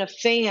wasn't a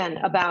fan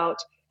about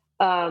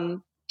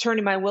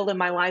turning my will and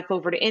my life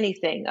over to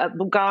anything.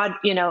 God,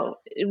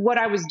 what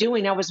I was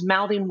doing, I was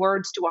mouthing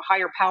words to a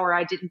higher power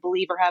I didn't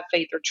believe or have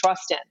faith or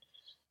trust in.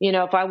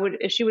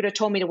 If she would have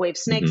told me to wave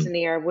snakes in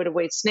the air, I would have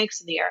waved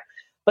snakes in the air.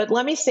 But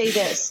let me say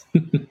this,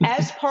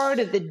 as part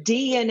of the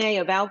DNA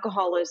of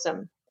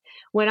alcoholism,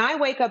 when I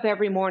wake up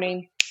every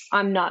morning,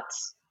 I'm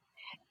nuts.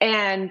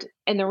 And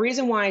the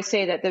reason why I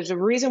say that, there's a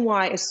reason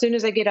why as soon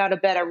as I get out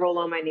of bed, I roll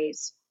on my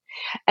knees.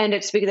 And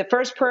it's because the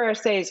first prayer I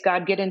say is,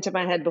 God, get into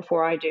my head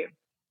before I do.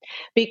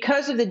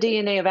 Because of the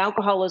DNA of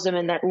alcoholism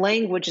and that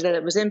language that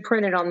it was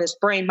imprinted on this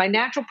brain, my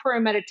natural prayer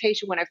and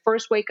meditation when I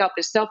first wake up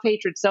is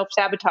self-hatred,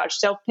 self-sabotage,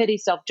 self-pity,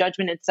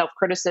 self-judgment, and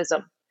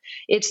self-criticism.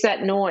 It's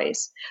that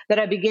noise that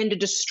I begin to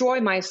destroy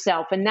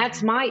myself. And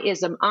that's my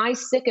ism. I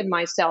sicken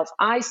myself.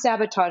 I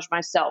sabotage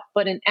myself.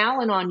 But in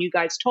Al-Anon, you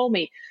guys told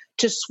me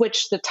to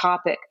switch the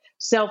topic.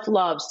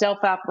 Self-love,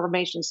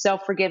 self-affirmation,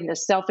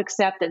 self-forgiveness,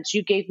 self-acceptance.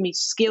 You gave me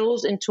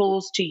skills and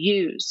tools to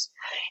use.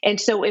 And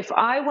so if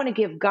I want to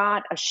give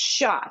God a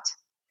shot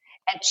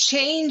at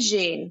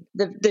changing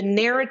the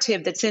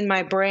narrative that's in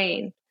my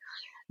brain,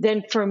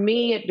 then for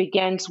me, it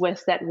begins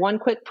with that one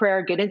quick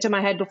prayer, get into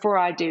my head before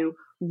I do,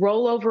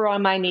 roll over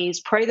on my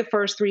knees, pray the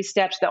first 3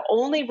 steps. The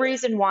only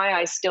reason why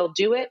I still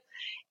do it,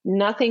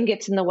 nothing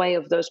gets in the way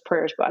of those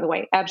prayers, by the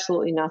way,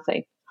 absolutely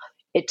nothing.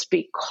 It's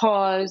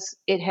because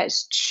it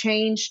has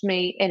changed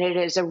me and it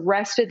has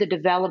arrested the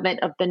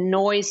development of the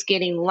noise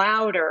getting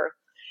louder.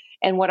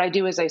 And what I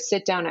do is I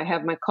sit down, I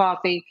have my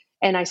coffee,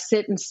 and I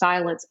sit in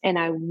silence and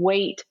I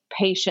wait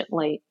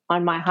patiently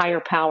on my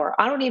higher power.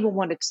 I don't even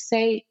want to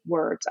say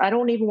words. I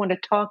don't even want to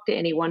talk to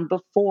anyone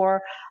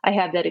before I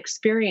have that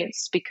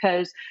experience,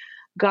 because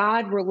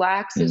God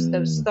relaxes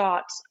those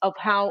thoughts of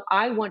how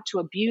I want to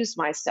abuse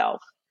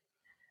myself.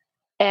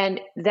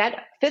 And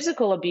that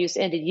physical abuse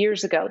ended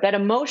years ago. That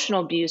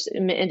emotional abuse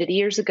ended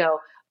years ago.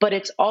 But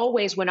it's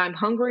always when I'm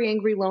hungry,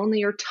 angry,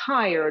 lonely, or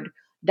tired,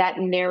 that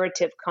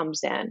narrative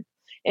comes in.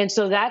 And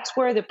so that's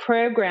where the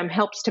program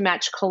helps to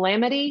match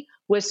calamity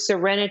with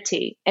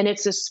serenity. And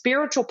it's a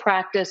spiritual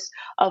practice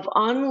of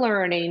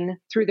unlearning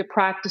through the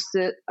practice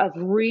of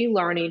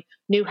relearning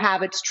new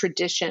habits,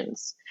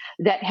 traditions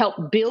that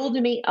help build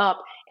me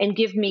up and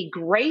give me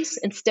grace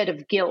instead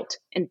of guilt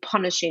and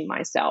punishing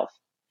myself.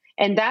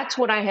 And that's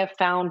what I have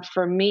found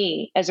for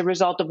me as a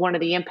result of one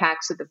of the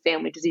impacts of the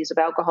family disease of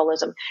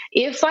alcoholism.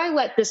 If I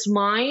let this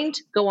mind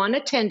go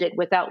unattended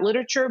without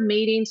literature,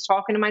 meetings,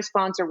 talking to my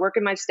sponsor,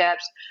 working my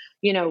steps,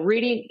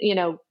 reading,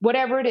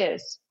 whatever it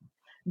is,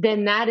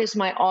 then that is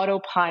my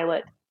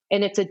autopilot.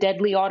 And it's a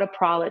deadly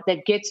autopilot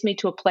that gets me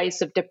to a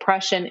place of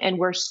depression and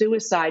where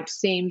suicide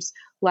seems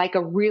like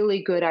a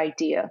really good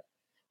idea.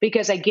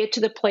 Because I get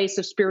to the place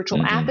of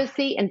spiritual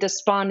apathy and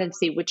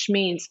despondency, which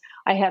means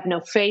I have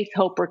no faith,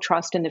 hope, or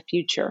trust in the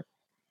future,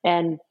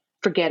 and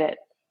forget it.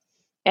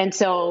 And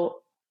so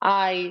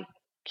I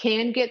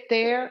can get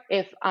there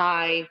if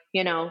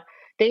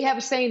they have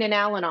a saying in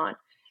Al-Anon.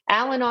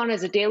 Al-Anon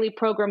is a daily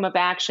program of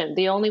action.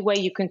 The only way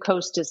you can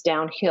coast is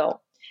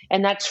downhill.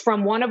 And that's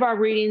from one of our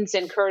readings,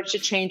 Encourage to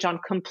Change,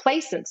 on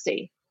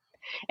complacency.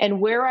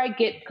 And where I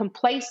get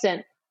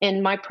complacent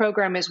in my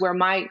program is where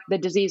the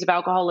disease of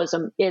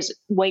alcoholism is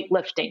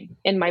weightlifting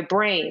in my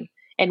brain.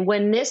 And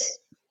when this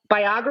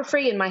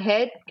biography in my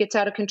head gets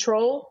out of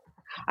control,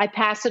 I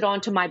pass it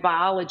on to my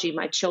biology,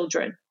 my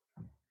children.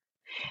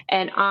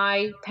 And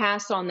I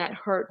pass on that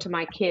hurt to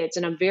my kids.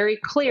 And I'm very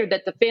clear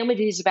that the family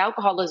disease of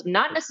alcoholism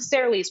not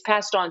necessarily is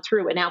passed on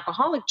through an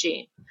alcoholic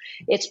gene.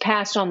 It's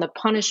passed on the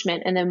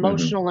punishment and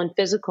emotional and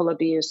physical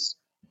abuse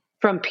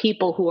from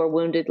people who are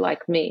wounded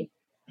like me,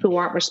 who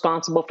aren't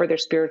responsible for their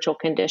spiritual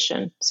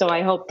condition. So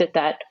I hope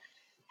that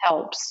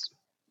helps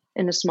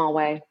in a small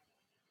way.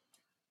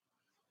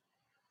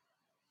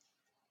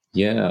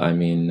 Yeah, I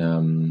mean,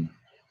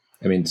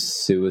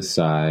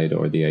 suicide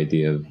or the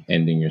idea of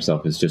ending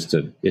yourself is just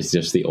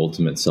the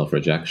ultimate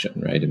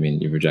self-rejection, right? I mean,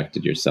 you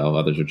rejected yourself,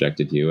 others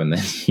rejected you, and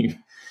then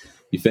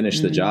you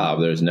finish the job.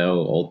 There's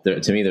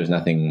to me, there's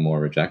nothing more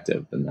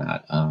rejective than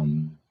that.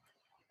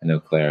 I know,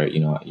 Claire,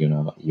 you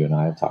and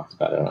I have talked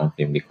about it. I don't know if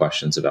you have any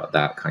questions about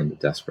that kind of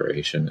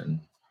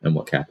desperation and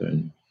what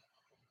Catherine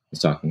is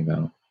talking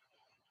about.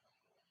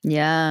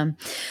 Yeah.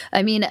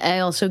 I mean, I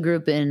also grew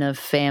up in a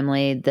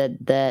family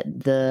that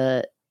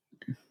the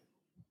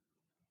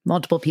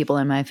multiple people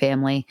in my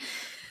family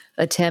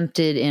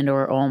attempted and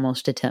or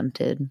almost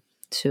attempted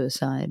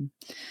suicide.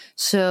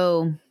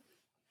 So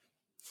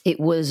it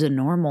was a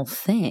normal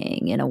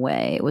thing in a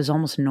way. It was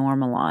almost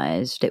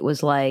normalized. It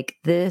was like,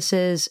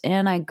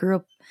 and I grew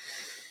up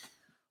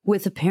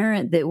with a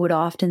parent that would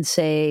often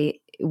say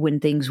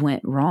when things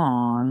went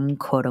wrong,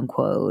 quote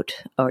unquote,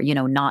 or,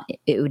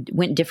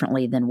 went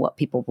differently than what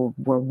people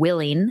were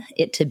willing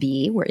it to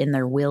be, were in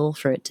their will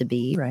for it to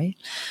be, right?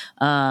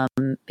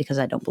 Because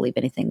I don't believe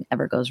anything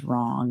ever goes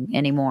wrong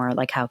anymore.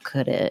 Like, how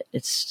could it?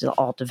 It's still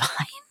all divine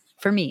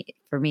for me.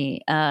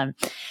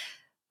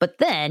 But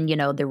then,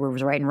 there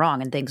was right and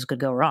wrong and things could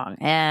go wrong.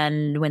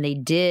 And when they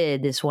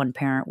did, this one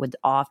parent would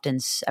often,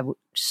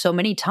 so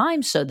many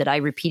times so that I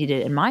repeated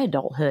it in my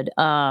adulthood,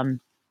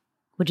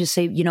 would just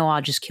say,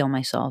 I'll just kill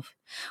myself.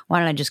 Why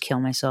don't I just kill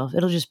myself?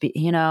 It'll just be,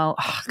 it'll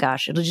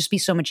just be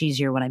so much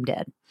easier when I'm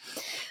dead.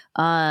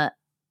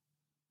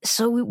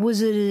 So it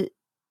was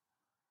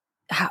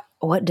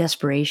what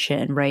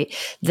desperation, right?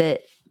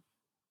 That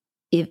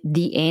if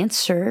the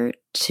answer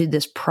to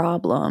this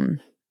problem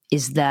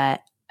is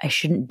that I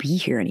shouldn't be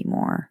here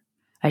anymore.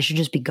 I should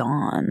just be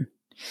gone.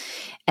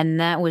 And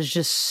that was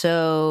just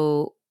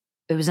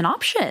it was an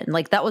option.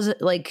 Like that was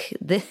like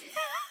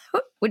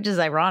which is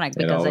ironic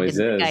because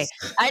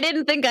I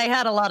didn't think I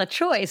had a lot of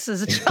choice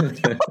as a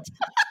child.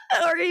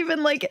 Or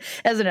even like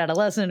as an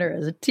adolescent or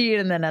as a teen,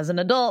 and then as an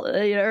adult,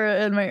 or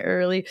in my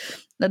early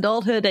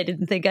adulthood, I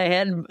didn't think I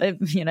had, I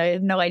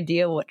had no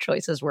idea what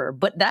choices were,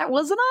 but that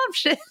was an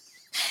option.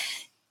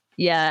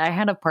 Yeah, I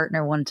had a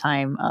partner one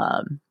time.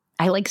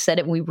 I said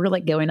it, we were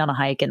going on a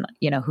hike, and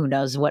who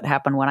knows what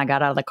happened when I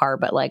got out of the car,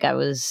 but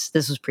this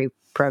was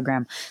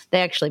pre-program.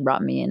 They actually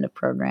brought me into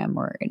program,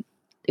 or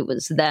it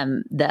was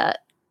them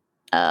that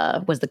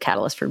was the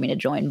catalyst for me to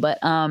join. But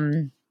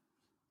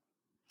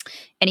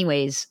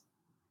anyways,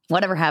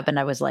 whatever happened,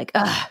 I was like,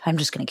 I'm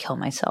just going to kill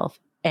myself.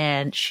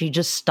 And she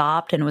just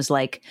stopped and was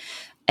like,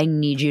 I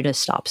need you to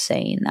stop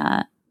saying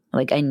that.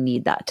 I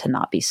need that to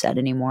not be said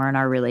anymore in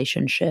our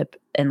relationship.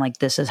 And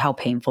this is how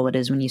painful it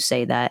is when you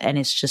say that. And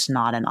it's just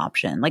not an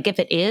option. If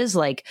it is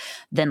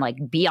then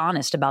be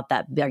honest about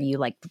that. Are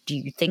you do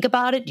you think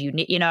about it? Do you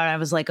need, and I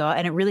was like, oh,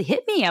 and it really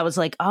hit me. I was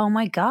like, oh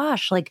my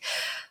gosh,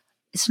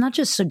 it's not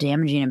just so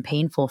damaging and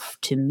painful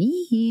to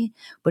me,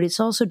 but it's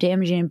also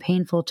damaging and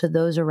painful to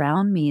those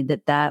around me.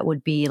 That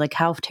would be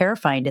how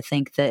terrifying to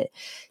think that,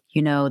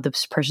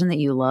 the person that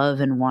you love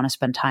and want to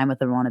spend time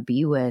with and want to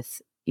be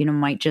with,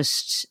 might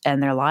just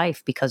end their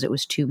life because it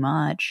was too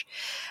much.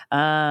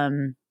 Yeah,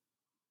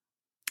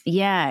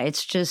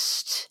 it's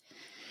just,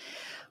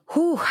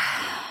 whew.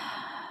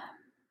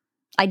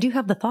 I do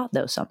have the thought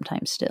though,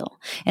 sometimes still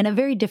in a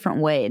very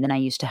different way than I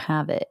used to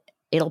have it.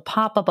 It'll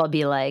pop up. I'll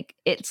be like,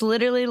 it's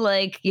literally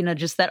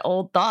just that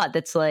old thought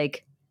that's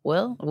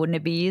well, wouldn't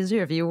it be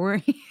easier if you were?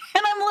 And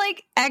I'm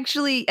like,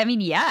 actually, I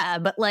mean, yeah,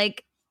 but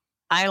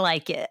I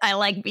like it. I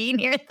like being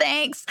here.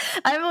 Thanks.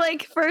 I'm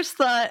first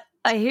thought,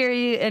 I hear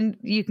you and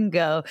you can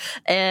go.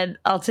 And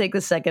I'll take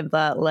the second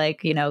thought,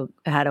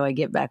 how do I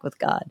get back with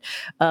God?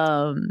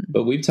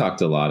 But we've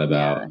talked a lot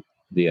about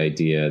the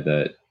idea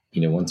that,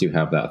 once you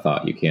have that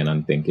thought, you can't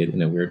unthink it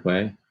in a weird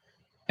way.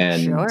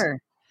 And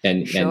sure.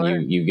 And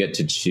you get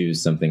to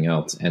choose something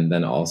else. And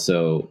then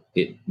also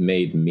it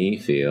made me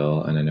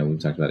feel, and I know we've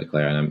talked about it,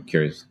 Claire, and I'm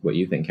curious what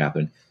you think,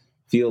 Catherine,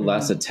 feel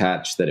less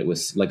attached, that it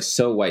was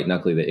so white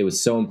knuckly, that it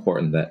was so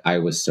important that I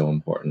was so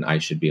important. I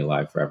should be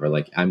alive forever.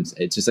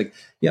 It's just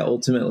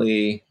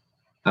ultimately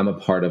I'm a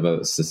part of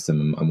a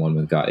system. I'm one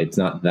with God. It's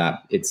not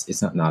that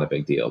it's not a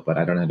big deal, but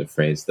I don't know how to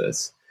phrase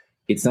this.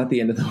 It's not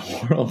the end of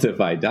the world if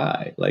I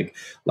die.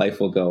 Life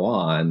will go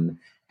on.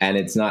 And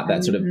it's not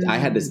that sort of, I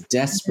had this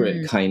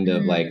desperate kind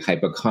of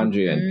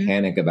hypochondria and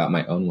panic about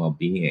my own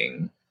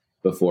well-being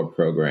before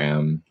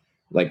program,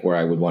 where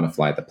I would want to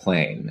fly the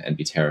plane and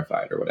be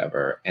terrified or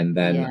whatever. And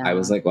then I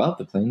was like, well, if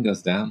the plane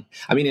goes down,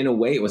 I mean, in a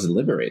way it was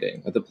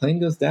liberating. If the plane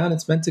goes down,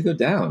 it's meant to go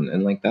down.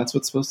 And that's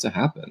what's supposed to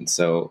happen.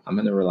 So I'm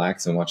going to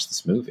relax and watch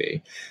this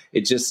movie.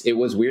 It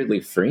was weirdly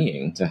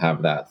freeing to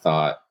have that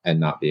thought and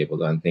not be able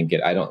to unthink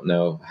it. I don't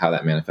know how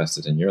that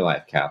manifested in your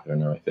life,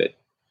 Catherine, or if it,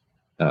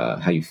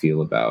 how you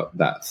feel about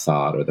that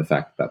thought, or the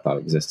fact that thought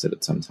existed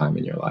at some time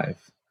in your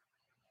life.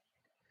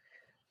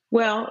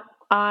 Well,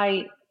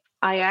 I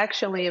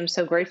actually am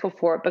so grateful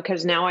for it,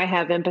 because now I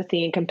have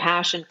empathy and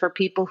compassion for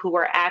people who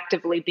are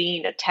actively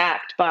being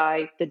attacked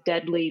by the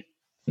deadly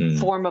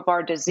form of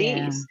our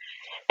disease.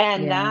 Yeah.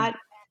 And that,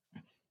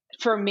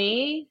 for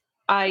me,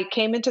 I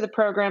came into the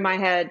program, I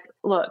had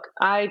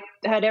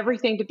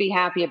everything to be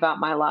happy about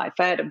my life.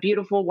 I had a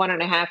beautiful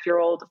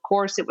 1.5-year-old. Of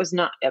course, it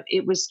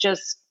was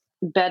just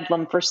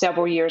bedlam for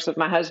several years with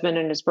my husband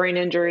and his brain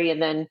injury. And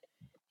then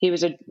he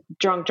was a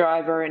drunk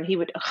driver, and he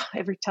would,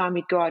 every time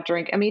he'd go out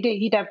drink, I mean,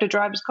 he'd have to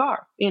drive his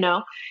car,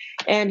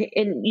 and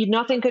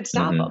nothing could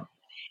stop him.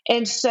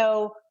 And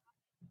so,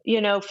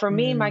 for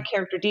me, my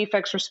character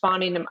defects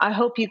responding to, I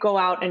hope you go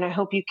out and I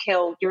hope you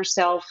kill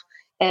yourself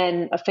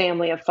and a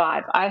family of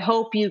 5. I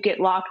hope you get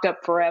locked up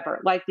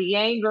forever. The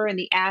anger and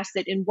the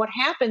acid. And what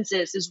happens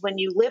is when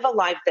you live a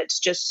life that's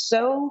just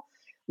so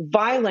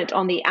violent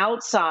on the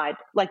outside,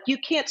 you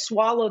can't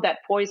swallow that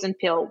poison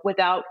pill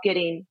without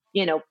getting,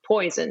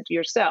 poisoned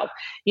yourself,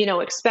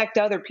 expect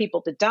other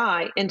people to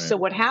die. And so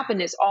what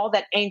happened is all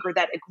that anger,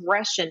 that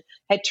aggression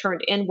had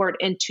turned inward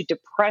into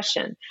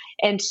depression.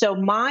 And so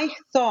my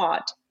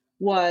thought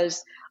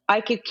was,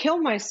 I could kill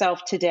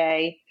myself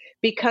today,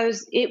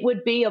 because it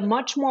would be a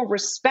much more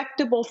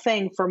respectable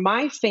thing for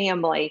my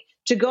family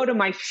to go to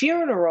my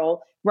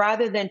funeral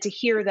rather than to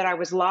hear that I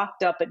was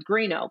locked up at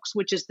Green Oaks,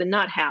 which is the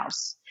nut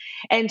house.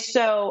 And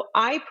so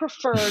I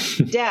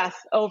preferred death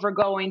over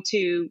going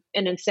to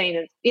an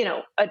insane,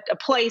 a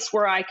place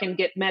where I can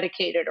get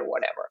medicated or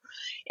whatever.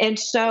 And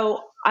so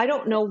I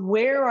don't know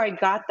where I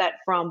got that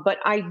from, but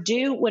I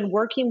do, when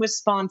working with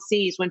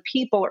sponsees, when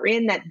people are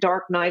in that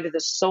dark night of the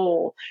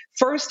soul,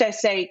 first I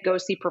say, go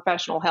see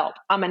professional help.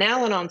 I'm an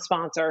Al-Anon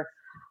sponsor.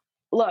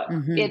 Look,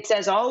 it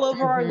says all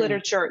over our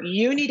literature,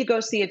 you need to go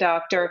see a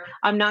doctor.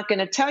 I'm not going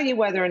to tell you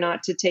whether or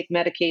not to take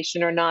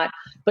medication or not,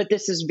 but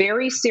this is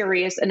very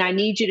serious, and I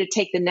need you to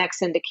take the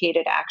next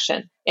indicated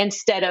action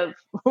instead of,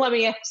 let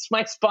me ask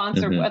my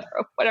sponsor whether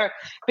or whatever,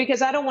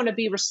 because I don't want to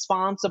be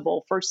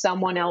responsible for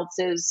someone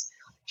else's,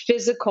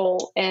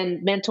 physical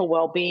and mental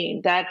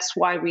well-being. That's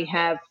why we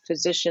have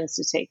physicians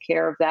to take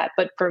care of that.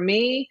 But for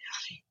me,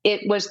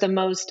 it was the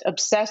most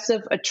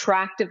obsessive,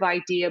 attractive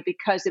idea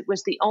because it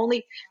was the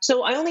only,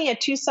 so I only had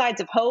two sides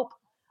of hope,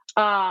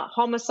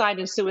 homicide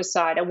and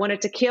suicide. I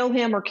wanted to kill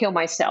him or kill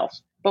myself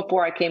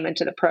before I came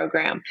into the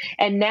program.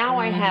 And now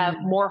I have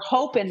more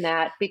hope in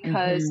that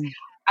because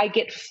I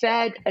get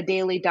fed a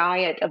daily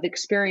diet of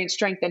experience,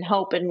 strength, and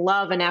hope, and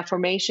love, and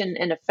affirmation,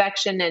 and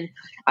affection. And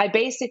I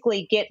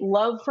basically get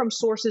love from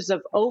sources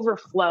of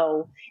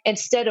overflow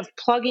instead of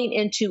plugging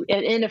into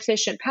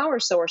inefficient power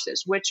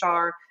sources, which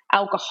are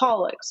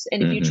alcoholics.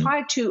 And if you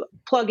try to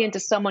plug into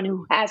someone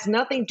who has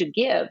nothing to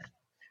give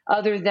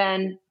other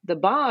than the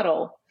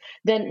bottle,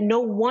 then no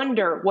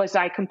wonder was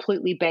I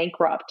completely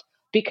bankrupt,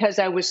 because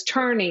I was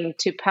turning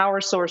to power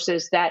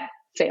sources that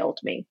failed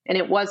me. And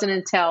it wasn't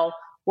until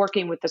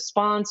working with the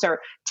sponsor,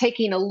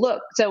 taking a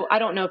look. So I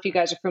don't know if you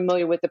guys are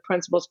familiar with the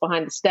principles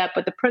behind the step,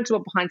 but the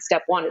principle behind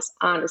step one is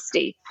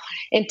honesty.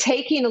 And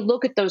taking a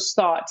look at those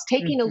thoughts,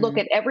 taking a look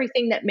at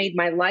everything that made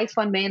my life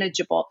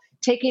unmanageable,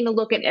 taking a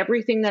look at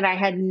everything that I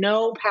had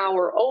no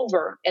power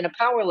over in a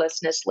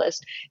powerlessness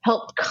list,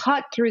 helped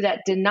cut through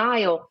that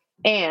denial.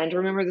 And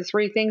remember the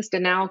three things: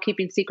 denial,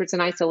 keeping secrets,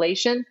 and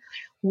isolation.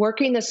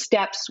 Working the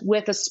steps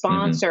with a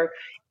sponsor,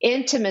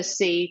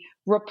 intimacy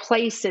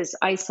replaces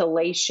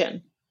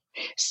isolation.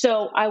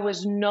 So I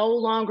was no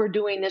longer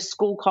doing this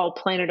school called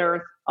Planet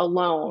Earth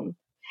alone.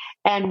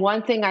 And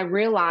one thing I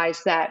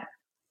realized, that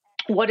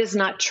what is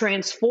not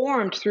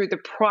transformed through the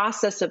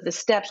process of the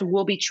steps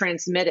will be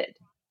transmitted.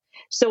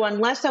 So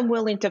unless I'm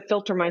willing to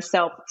filter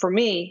myself, for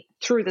me,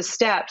 through the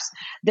steps,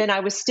 then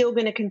I was still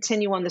going to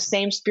continue on the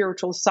same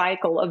spiritual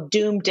cycle of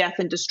doom, death,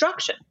 and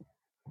destruction.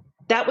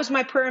 That was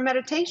my prayer and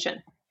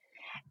meditation.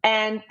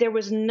 And there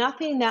was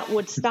nothing that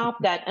would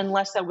stop that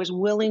unless I was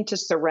willing to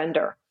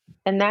surrender.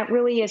 And that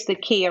really is the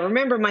key. I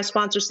remember my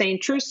sponsor saying,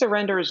 true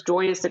surrender is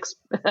joyous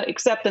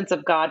acceptance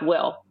of God's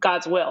will.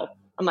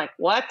 I'm like,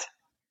 what?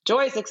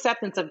 Joyous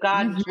acceptance of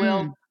God's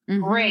will?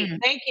 Great.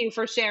 Thank you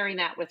for sharing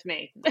that with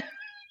me.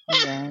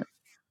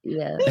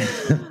 Yeah.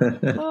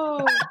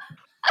 Oh,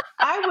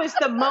 I was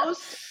the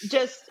most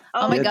just,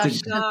 oh my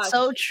gosh, that's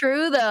so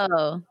true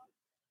though.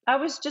 I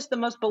was just the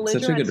most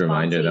belligerent. Such a good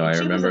reminder though. I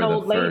remember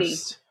the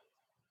first.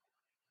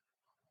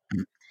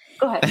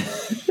 Go ahead.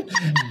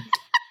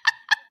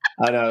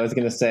 Oh, no, I was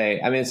going to say,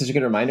 I mean, it's such a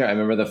good reminder. I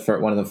remember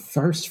one of the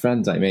first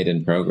friends I made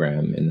in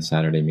program in the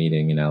Saturday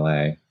meeting in LA.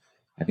 I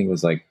think it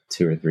was like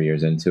 2 or 3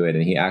 years into it.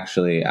 And he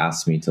actually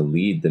asked me to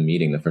lead the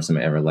meeting. The first time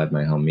I ever led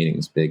my home meeting,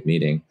 this big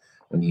meeting,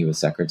 when he was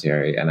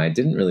secretary. And I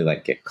didn't really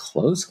like get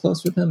close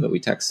with him, but we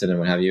texted and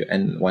what have you.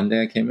 And one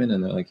day I came in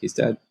and they're like, he's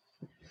dead.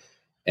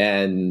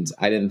 And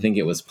I didn't think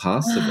it was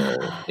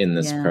possible in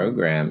this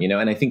program,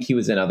 and I think he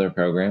was in other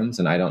programs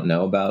and I don't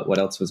know about what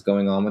else was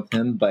going on with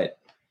him, but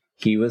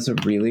he was a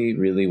really,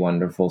 really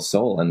wonderful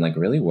soul and like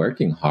really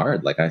working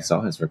hard. Like I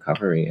saw his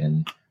recovery,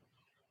 and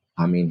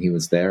I mean, he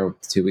was there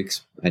 2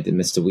 weeks. I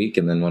missed a week.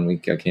 And then 1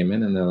 week I came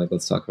in and they're like,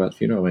 let's talk about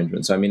funeral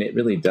arrangements. So, I mean, it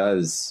really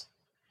does.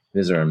 It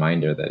is a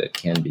reminder that it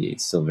can be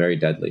still very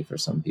deadly for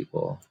some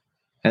people.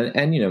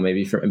 And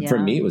maybe for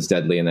me, it was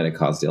deadly and that it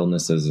caused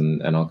illnesses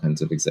and all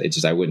kinds of, it's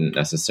just, I wouldn't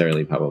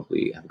necessarily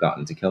probably have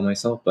gotten to kill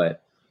myself,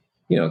 but,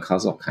 it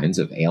caused all kinds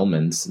of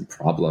ailments and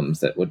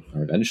problems that would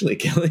eventually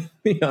kill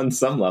me on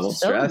some level.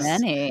 Stress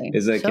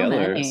is a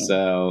killer.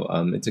 So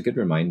it's a good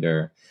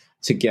reminder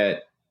to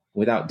get,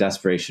 without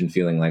desperation,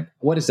 feeling like,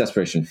 what does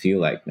desperation feel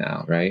like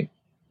now? Right?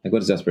 Like, what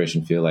does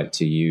desperation feel like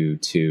to you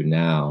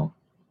now?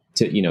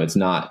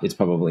 It's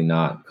probably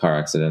not car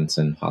accidents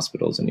and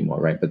hospitals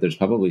anymore, right? But there's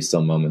probably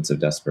still moments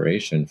of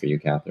desperation for you,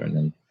 Catherine.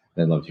 And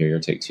I'd love to hear your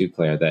take too,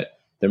 Claire, that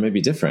there may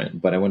be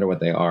different, but I wonder what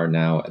they are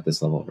now at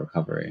this level of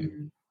recovery.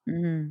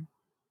 Mm-hmm.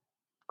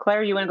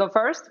 Claire, you want to go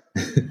first?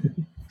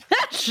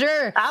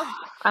 Sure.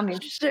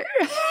 Sure.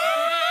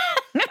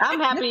 I'm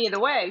happy either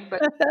way,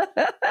 but.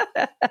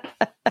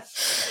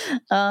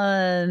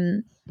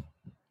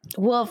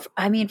 Well,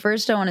 I mean,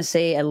 first I want to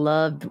say I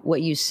loved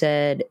what you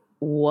said.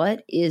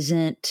 What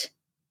isn't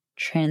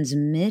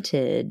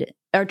transmitted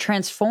or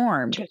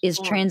transformed is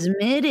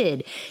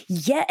transmitted.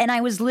 Yeah. And I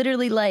was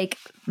literally like,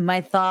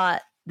 my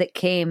thought that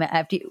came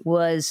after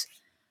was,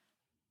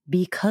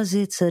 because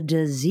it's a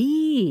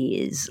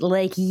disease.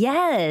 Like,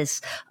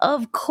 yes,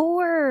 of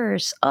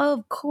course.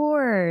 So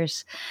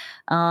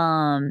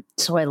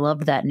I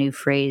love that new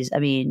phrase. I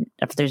mean,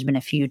 there's been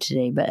a few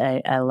today, but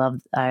I love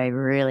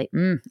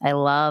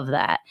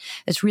that.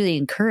 It's really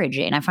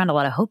encouraging. I find a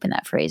lot of hope in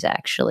that phrase,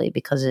 actually,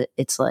 because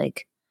it's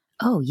like,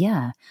 oh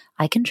yeah,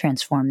 I can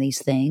transform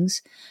these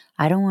things.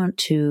 I don't want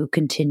to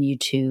continue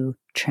to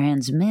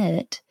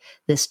transmit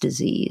this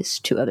disease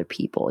to other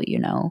people,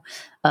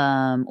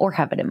 or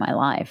have it in my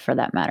life for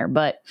that matter.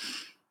 But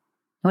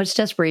what's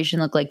desperation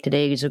look like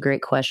today is a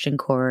great question,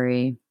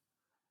 Corey.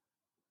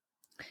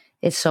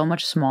 It's so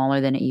much smaller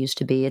than it used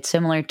to be. It's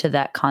similar to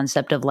that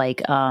concept of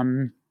like,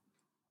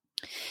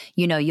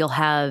 you'll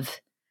have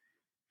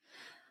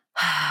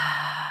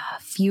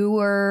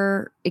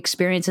fewer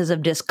experiences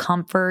of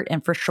discomfort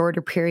and for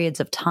shorter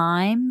periods of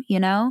time,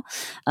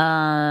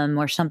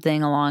 or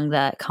something along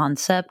that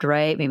concept,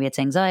 right? Maybe it's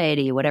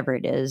anxiety, whatever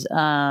it is,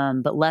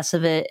 but less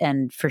of it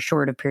and for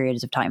shorter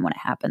periods of time when it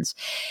happens.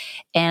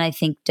 And I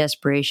think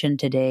desperation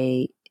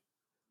today,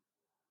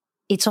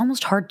 it's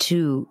almost hard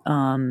to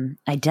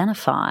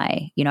identify.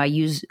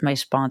 My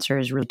sponsor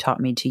has really taught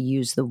me to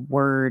use the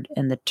word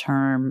and the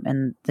term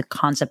and the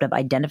concept of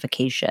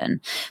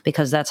identification,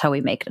 because that's how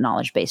we make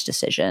knowledge-based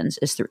decisions,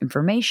 is through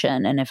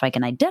information. And if I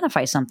can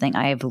identify something,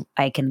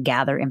 I can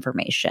gather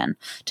information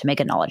to make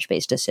a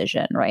knowledge-based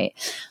decision, right?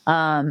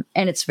 And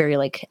it's very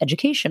like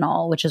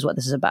educational, which is what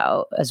this is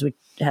about, as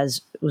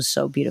was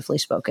so beautifully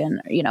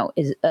spoken,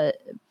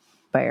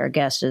 by our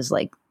guest, is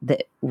like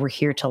that we're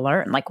here to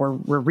learn, like we're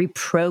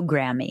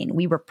reprogramming.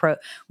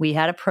 We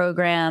had a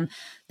program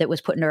that was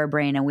put into our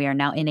brain, and we are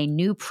now in a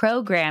new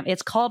program.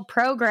 It's called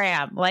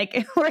program. Like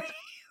the words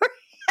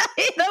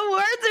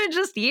are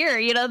just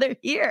here, they're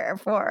here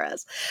for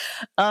us.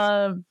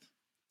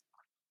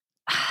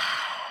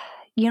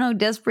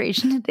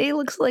 Desperation today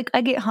looks like I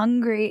get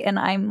hungry and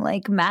I'm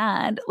like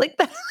mad. Like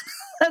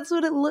that's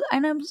what it looks.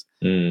 And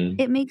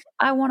it makes,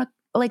 I want to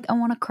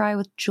cry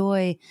with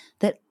joy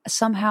that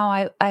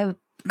somehow I've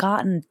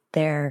gotten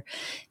there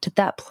to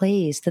that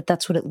place,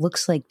 that's what it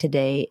looks like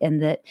today.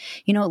 And that,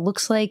 it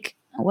looks like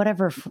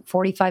whatever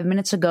 45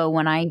 minutes ago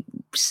when I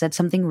said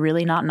something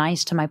really not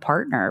nice to my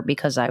partner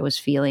because I was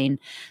feeling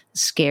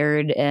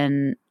scared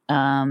and,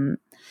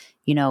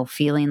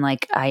 feeling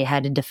like I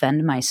had to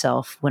defend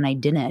myself when I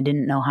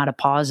didn't know how to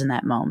pause in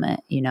that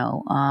moment,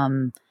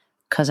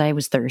 because I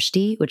was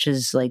thirsty, which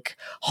is like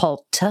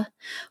haltet.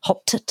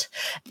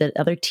 The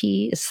other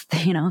T is,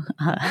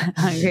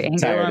 hungry,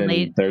 angry,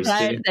 lonely,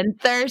 thirsty. And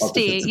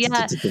thirsty.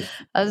 Yeah,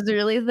 I was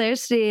really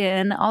thirsty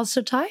and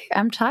also tired.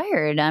 I'm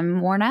tired.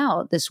 I'm worn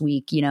out this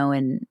week,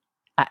 and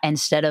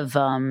instead of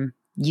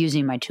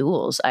using my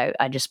tools,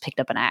 I just picked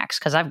up an axe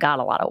because I've got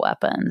a lot of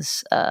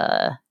weapons.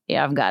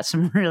 I've got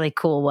some really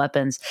cool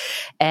weapons,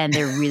 and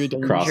they're really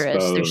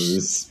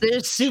dangerous. They're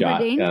super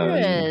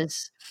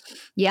dangerous.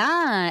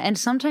 Yeah. And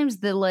sometimes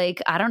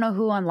I don't know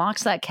who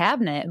unlocks that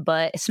cabinet,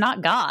 but it's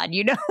not God,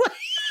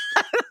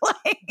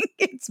 like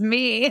it's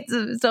me.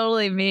 It's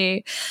totally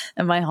me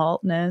and my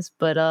haltness.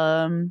 But,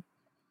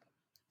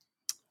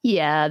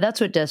 yeah, that's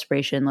what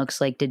desperation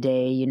looks like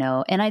today,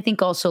 And I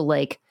think also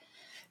like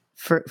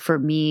for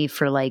me,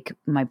 for like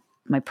my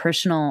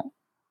personal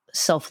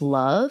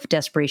self-love,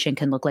 desperation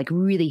can look like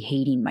really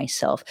hating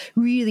myself,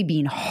 really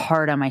being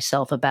hard on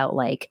myself about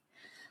like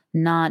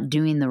not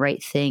doing the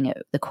right thing,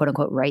 the quote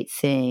unquote right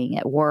thing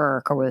at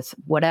work or with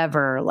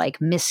whatever,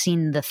 like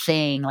missing the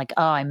thing, like,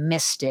 oh, I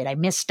missed it. I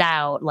missed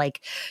out.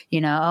 Like,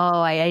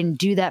 I didn't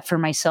do that for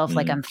myself.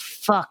 Like I'm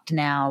fucked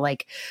now.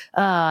 Like,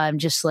 I'm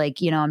just like,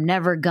 I'm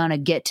never gonna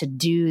get to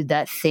do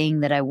that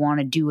thing that I want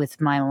to do with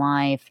my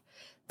life.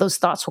 Those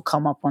thoughts will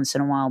come up once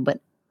in a while,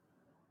 but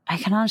I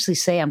can honestly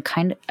say I'm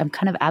kind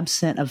of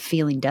absent of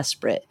feeling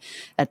desperate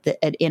I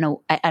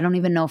don't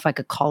even know if I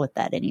could call it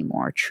that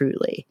anymore,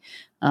 truly.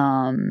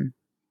 I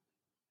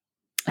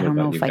don't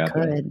know if I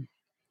could.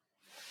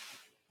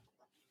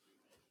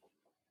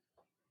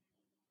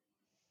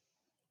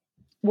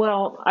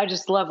 Well, I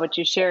just love what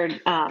you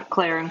shared,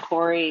 Claire and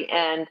Corey.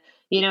 And,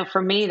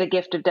 for me, the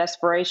gift of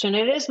desperation,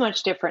 it is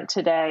much different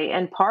today.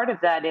 And part of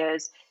that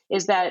is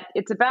that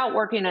it's about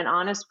working an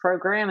honest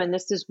program. And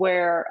this is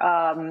where,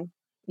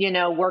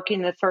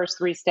 working the first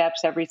 3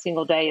 steps every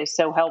single day is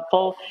so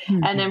helpful.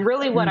 Mm-hmm. And then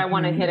really what I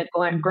want to hit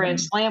a grand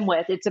slam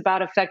with, it's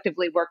about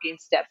effectively working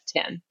step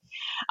 10.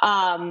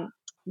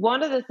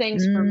 One of the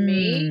things for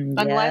me,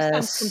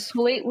 unless I'm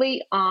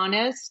completely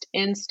honest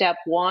in step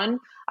 1,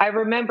 I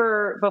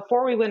remember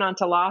before we went on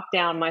to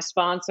lockdown, my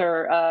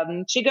sponsor,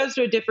 she goes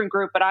to a different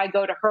group, but I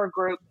go to her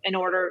group in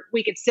order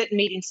we could sit in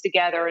meetings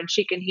together and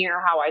she can hear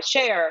how I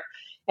share.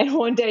 And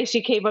one day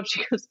she came up,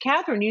 she goes,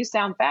 "Catherine, you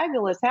sound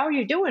fabulous. How are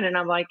you doing?" And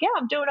I'm like, "Yeah,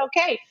 I'm doing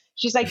okay."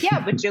 She's like, "Yeah,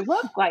 but you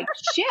look like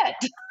shit."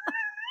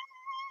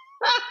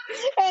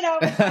 And I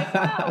was like,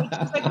 "Wow."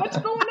 She's like, "What's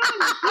going on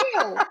with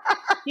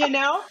you?"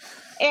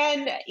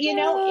 And,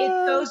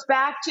 it goes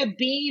back to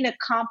being a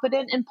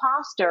competent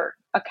imposter,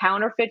 a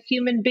counterfeit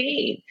human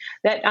being,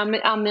 that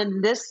I'm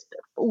in this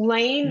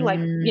lane, like,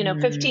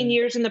 15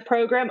 years in the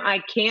program. I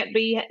can't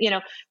be,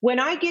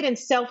 when I get in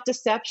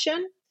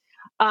self-deception,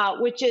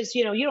 which is,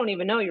 you don't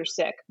even know you're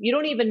sick. You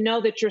don't even know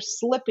that you're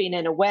slipping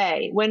in a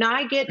way. When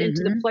I get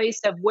into the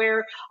place of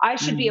where I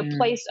should be a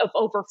place of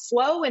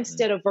overflow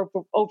instead of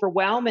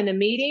overwhelm in a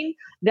meeting,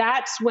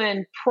 that's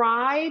when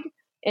pride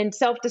and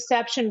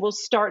self-deception will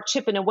start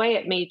chipping away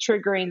at me,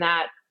 triggering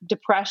that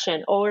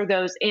depression or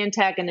those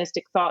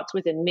antagonistic thoughts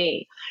within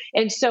me.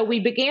 And so we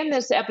began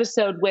this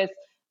episode with,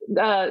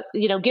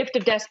 gift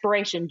of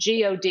desperation,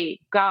 God,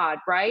 God,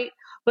 right?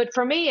 But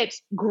for me,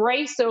 it's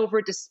grace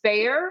over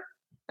despair.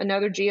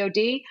 Another God,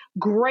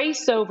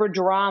 grace over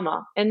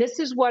drama. And this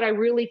is what I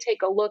really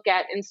take a look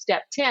at in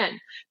step 10,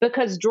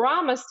 because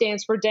drama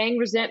stands for dang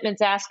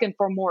resentment's asking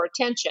for more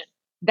attention.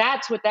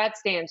 That's what that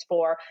stands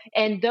for.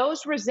 And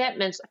those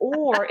resentments,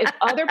 or if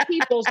other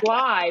people's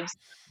lives,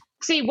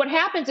 see, what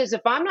happens is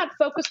if I'm not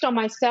focused on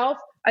myself,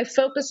 I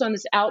focus on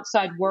this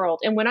outside world.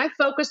 And when I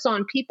focus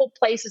on people,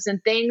 places,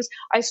 and things,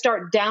 I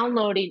start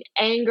downloading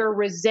anger,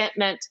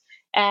 resentment,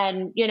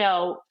 and,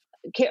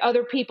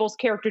 other people's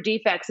character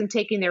defects and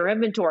taking their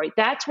inventory.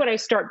 That's what I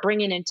start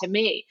bringing into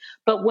me.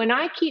 But when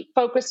I keep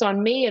focus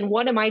on me and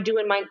what am I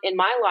doing in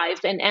my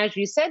life, and as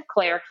you said,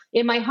 Claire,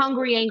 am I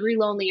hungry, angry,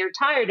 lonely, or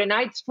tired? And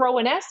I'd throw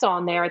an S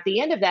on there at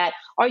the end of that.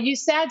 Are you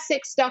sad,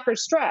 sick, stuck, or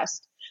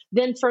stressed?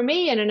 Then for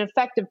me, in an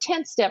effective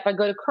 10th step, I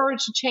go to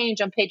Courage to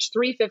Change on page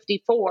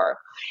 354.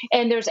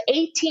 And there's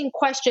 18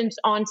 questions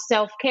on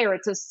self-care.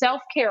 It's a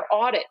self-care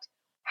audit.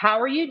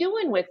 How are you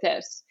doing with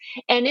this?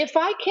 And if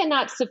I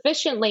cannot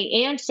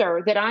sufficiently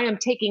answer that I am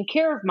taking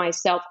care of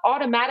myself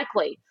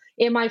automatically,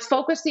 am I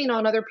focusing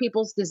on other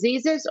people's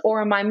diseases, or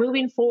am I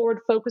moving forward,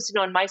 focusing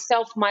on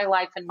myself, my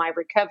life, and my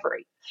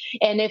recovery?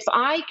 And if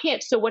I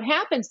can't, so what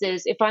happens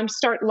is if I'm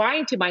start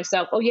lying to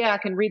myself, oh yeah, I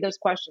can read those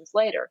questions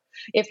later.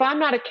 If I'm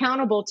not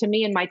accountable to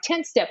me in my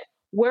 10th step,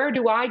 where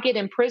do I get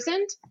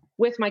imprisoned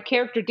with my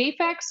character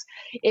defects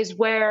is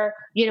where,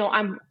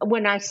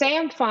 when I say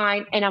I'm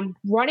fine and I'm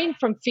running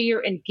from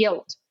fear and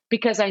guilt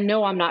because I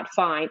know I'm not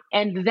fine.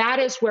 And that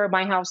is where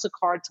my house of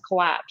cards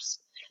collapse.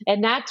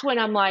 And that's when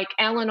I'm like,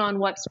 Al-Anon,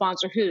 what,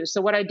 sponsor who?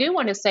 So what I do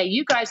want to say,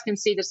 you guys can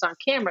see this on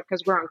camera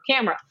because we're on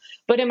camera,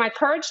 but in my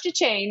Courage to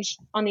Change,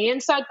 on the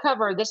inside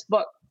cover of this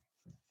book,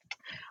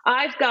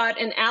 I've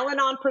got an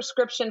Al-Anon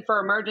prescription for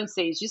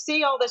emergencies. You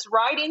see all this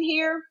writing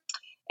here?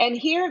 And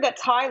here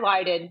that's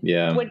highlighted.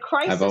 Yeah, when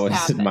crisis I've always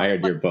happened.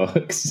 admired your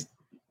books.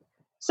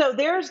 So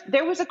there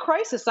was a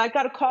crisis. I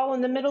got a call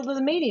in the middle of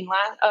the meeting.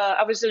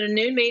 I was in a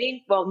noon meeting,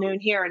 noon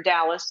here in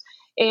Dallas.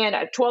 And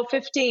at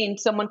 12:15,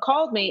 someone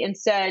called me and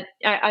said,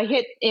 I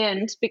hit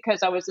end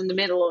because I was in the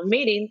middle of a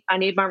meeting. I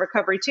need my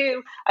recovery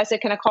too. I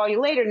said, can I call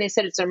you later? And they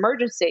said, it's an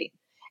emergency.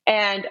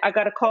 And I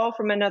got a call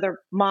from another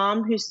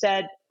mom who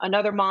said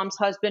another mom's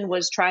husband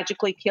was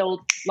tragically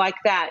killed like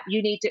that.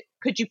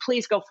 Could you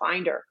please go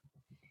find her?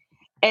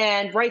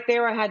 And right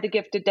there, I had the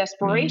gift of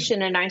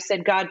desperation. And I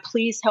said, God,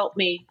 please help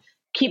me,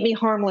 keep me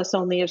harmless,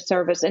 only of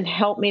service, and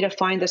help me to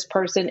find this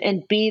person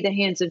and be the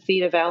hands and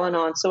feet of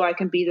Al-Anon so I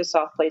can be the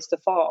soft place to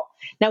fall.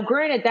 Now,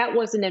 granted, that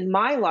wasn't in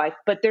my life,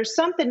 but there's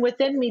something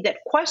within me that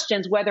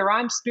questions whether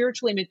I'm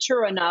spiritually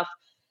mature enough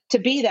to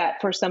be that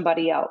for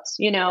somebody else,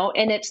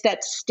 and it's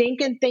that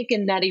stinking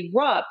thinking that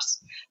erupts.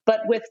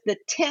 But with the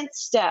 10th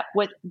step,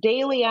 with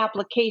daily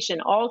application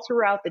all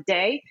throughout the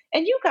day,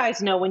 and you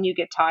guys know when you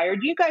get tired,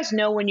 you guys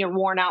know when you're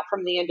worn out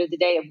from the end of the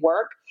day of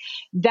work,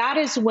 that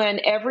is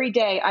when every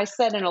day I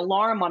set an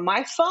alarm on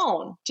my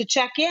phone to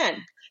check in.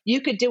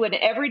 You could do an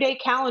everyday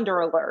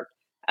calendar alert.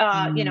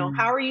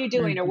 How are you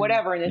doing or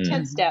whatever in the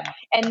 10th step.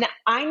 And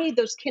I need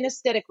those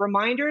kinesthetic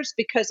reminders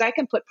because I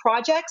can put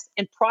projects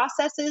and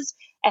processes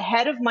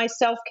ahead of my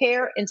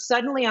self-care and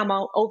suddenly I'm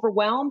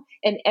overwhelmed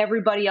and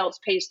everybody else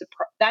pays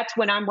that's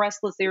when I'm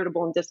restless,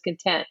 irritable, and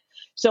discontent.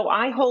 So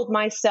I hold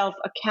myself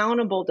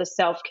accountable to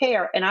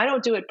self-care and I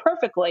don't do it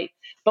perfectly.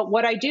 But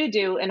what I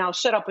do, and I'll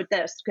shut up with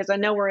this because I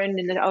know we're in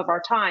the end of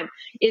our time,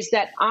 is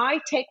that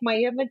I take my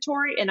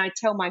inventory and I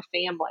tell my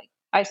family.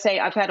 I say,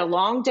 I've had a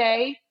long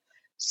day.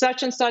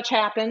 Such and such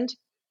happened.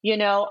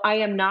 I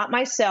am not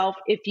myself.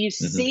 If you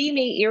see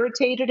me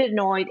irritated,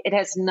 annoyed, it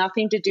has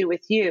nothing to do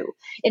with you.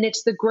 And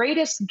it's the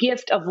greatest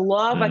gift of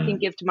love I can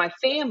give to my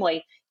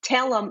family.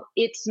 Tell them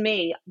it's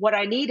me. What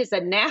I need is a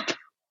nap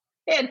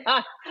and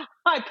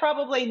I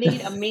probably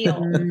need a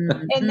meal.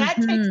 And that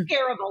takes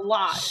care of a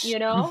lot,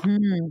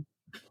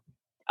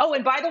 Oh,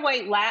 and by the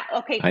way,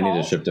 okay, Paul, I need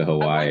a trip to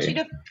Hawaii. I want you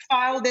to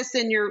file this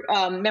in your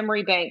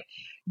memory bank.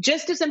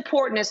 Just as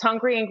important as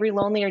hungry, angry,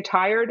 lonely, or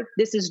tired,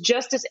 this is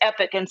just as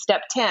epic in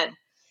step 10.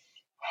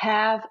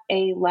 Have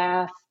a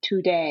laugh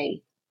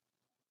today.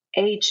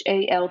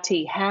 HALT,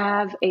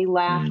 have a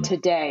laugh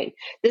today.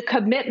 The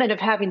commitment of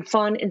having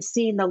fun and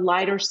seeing the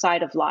lighter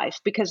side of life,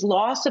 because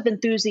loss of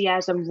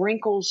enthusiasm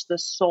wrinkles the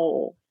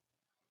soul.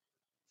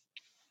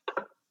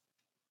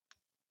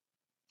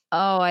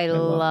 Oh, I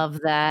love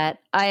that.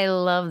 I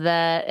love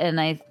that. And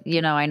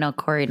I know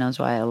Corey knows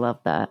why I love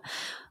that.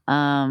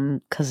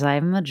 Because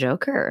I'm a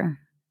joker.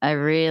 I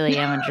really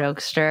am a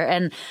jokester,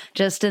 and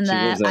just in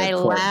that, I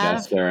laugh.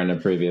 Jester in a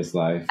previous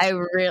life.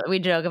 We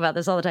joke about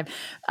this all the time.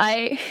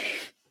 I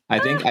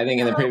think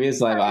in the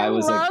previous life, I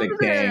was like the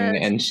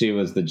king, and she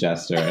was the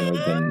jester, and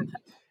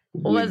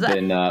we've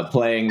been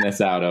playing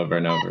this out over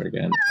and over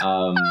again.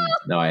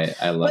 No,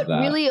 I love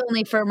that. Really,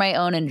 only for my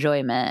own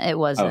enjoyment. It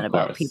wasn't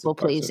about people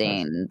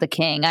pleasing the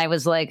king. I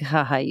was like,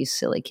 haha, you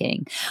silly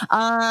king.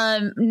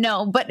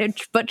 No,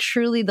 but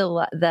truly,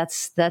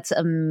 that's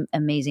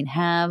amazing.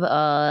 Have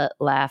a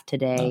laugh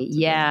today.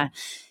 Yeah.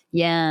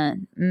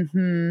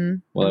 Mm-hmm.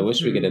 Well, I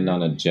wish we could end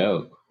on a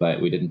joke, but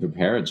we didn't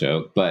prepare a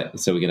joke,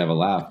 so we could have a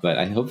laugh.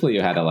 But hopefully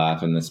you had a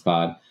laugh in this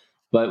pod.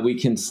 But we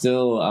can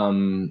still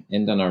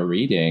end on our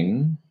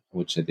reading,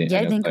 which I think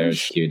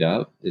Claire's queued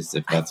up. If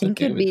that's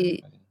okay with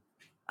everybody.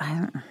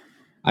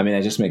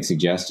 I just make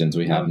suggestions.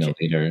 We have no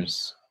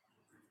leaders.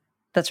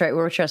 That's right.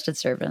 We're trusted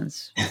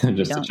servants.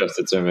 Just a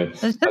trusted servant.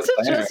 Just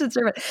a trusted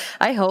servant.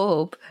 I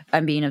hope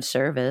I'm being of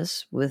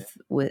service with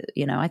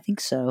I think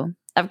so.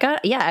 I've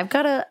got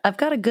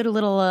a good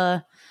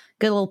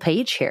little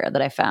page here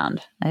that I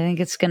found. I think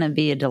it's going to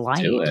be a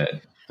delight. Do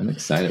it. I'm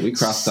excited. We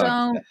crossed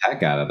the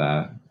heck out of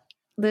that.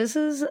 This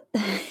is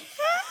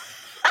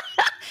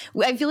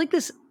I feel like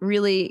this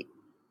really,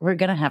 we're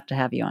going to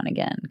have you on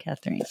again,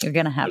 Catherine. You're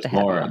going to have There's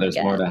have more. you on There's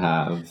again. more to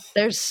have.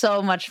 There's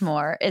so much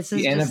more. It's the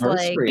just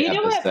anniversary you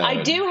know what? episode.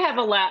 I do have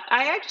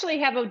I actually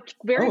have a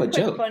very quick,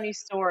 joke. funny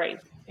story.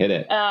 Hit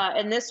it.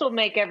 And this will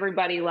make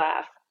everybody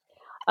laugh.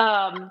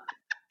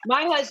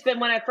 My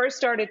husband, when I first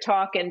started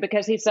talking,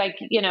 because he's like,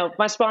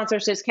 my sponsor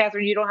says,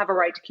 Catherine, you don't have a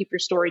right to keep your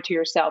story to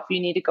yourself. You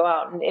need to go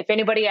out. And if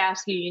anybody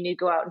asks you, you need to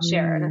go out and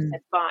share. And I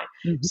said, fine.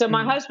 Mm-hmm. So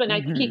my husband,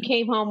 he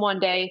came home one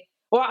day.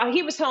 Well,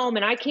 he was home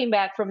and I came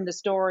back from the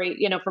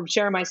story, from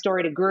sharing my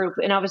story to group.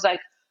 And I was like,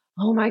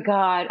 oh my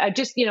God, I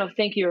just,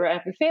 think you're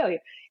a failure.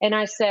 And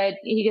I said,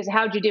 he goes,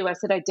 how'd you do? I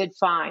said, I did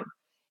fine.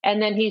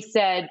 And then he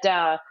said,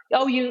 oh,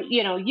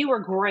 you were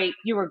great.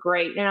 You were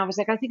great. And I was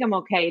like, I think I'm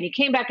okay. And he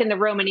came back in the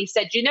room and he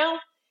said,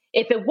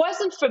 if it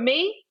wasn't for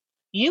me,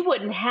 you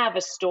wouldn't have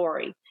a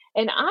story.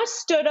 And I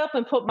stood up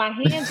and put my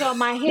hands on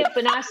my hip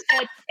and I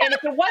said, and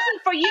if it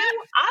wasn't for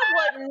you, I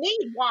wouldn't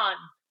need one.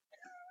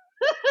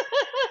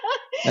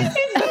 And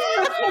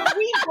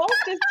we both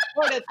just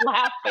started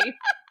laughing.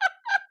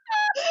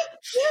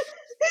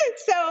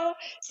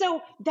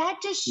 So that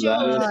just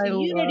shows the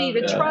unity,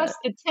 the trust,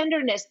 the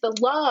tenderness, the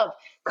love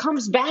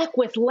comes back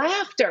with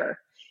laughter.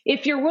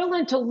 If you're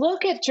willing to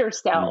look at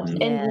yourself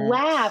and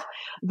laugh,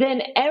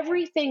 then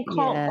everything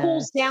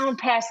cools down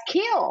past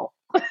kill.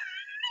 Because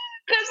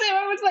it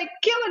was like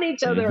killing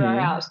each other in our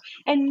house.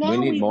 And now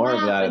we need more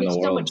of that in the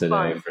world today,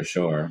 fun. For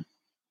sure.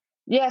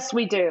 Yes,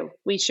 we do.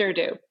 We sure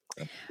do.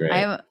 Great.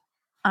 I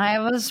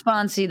have a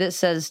sponsee that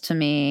says to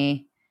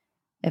me,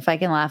 if I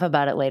can laugh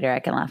about it later, I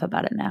can laugh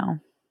about it now.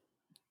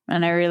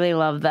 And I really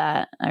love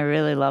that. I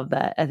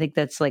think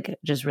that's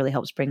just really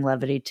helps bring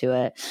levity to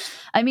it.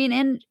 I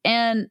mean,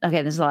 and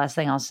okay, this is the last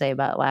thing I'll say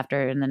about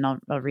laughter, and then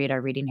I'll read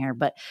our reading here.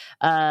 But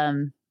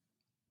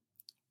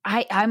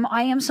I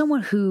am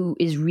someone who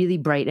is really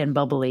bright and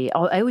bubbly.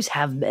 I always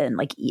have been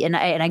and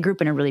I grew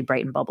up in a really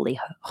bright and bubbly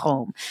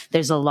home.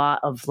 There's a lot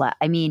of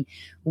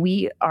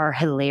we are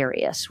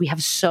hilarious. We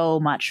have so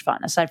much fun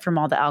aside from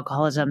all the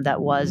alcoholism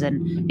that was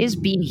and is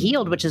being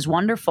healed, which is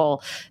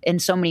wonderful in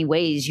so many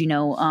ways.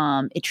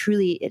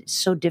 It's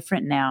so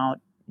different now.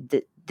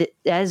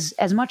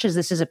 As much as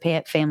this is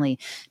a family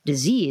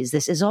disease,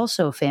 this is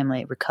also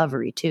family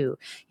recovery too.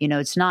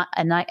 It's not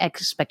an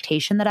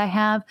expectation that I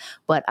have,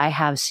 but I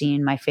have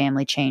seen my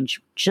family change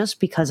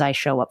just because I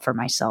show up for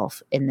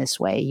myself in this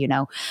way,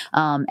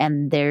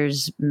 and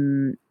there's,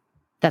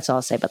 that's all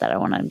I'll say about that. I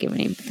don't want to give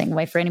anything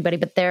away for anybody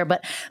but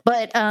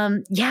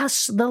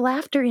yes, the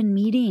laughter in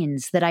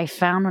meetings that I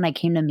found when I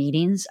came to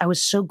meetings, I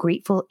was so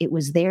grateful it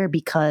was there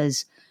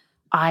because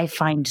I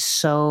find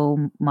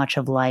so much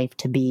of life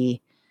to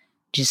be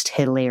just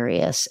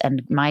hilarious.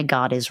 And my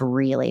God is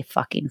really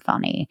fucking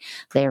funny.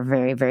 They're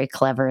very, very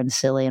clever and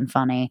silly and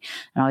funny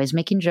and always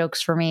making jokes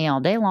for me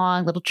all day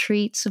long, little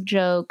treats of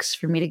jokes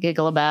for me to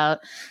giggle about.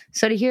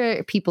 So to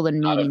hear people in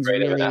meetings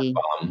really...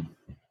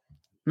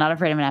 Not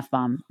afraid of an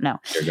F-bomb. No.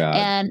 Your God.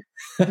 And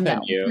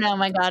no,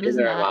 my God is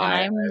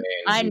not.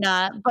 I'm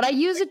not, but I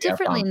use it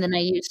differently than I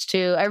used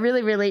to. I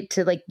really relate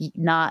to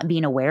not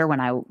being aware when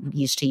I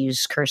used to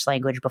use curse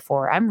language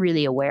before. I'm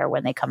really aware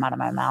when they come out of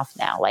my mouth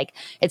now.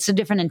 It's a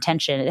different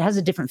intention. It has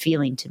a different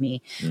feeling to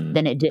me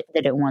than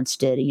it once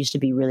did. It used to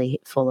be really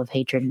full of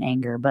hatred and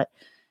anger, but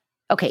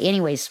okay.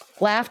 Anyways,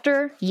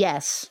 laughter.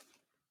 Yes.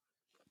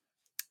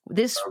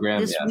 This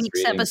week's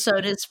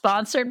episode is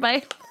sponsored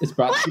by... It's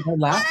brought to you by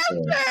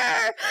laughter.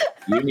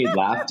 You need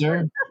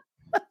laughter?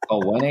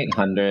 Call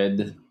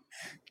 1-800.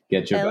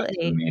 Get your butt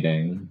to a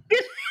meeting.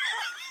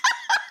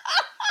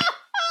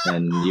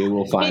 And you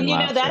will find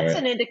laughter. That's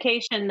an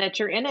indication that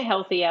you're in a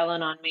healthy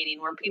Al-Anon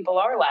meeting where people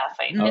are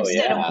laughing.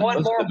 Instead of one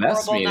Those more are the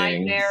best horrible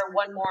meetings. nightmare,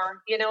 one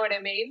more... You know what I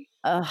mean?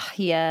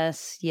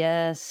 Yes.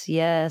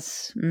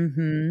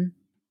 Mm-hmm.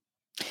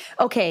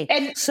 Okay,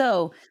 and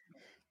so...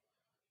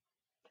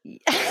 Well,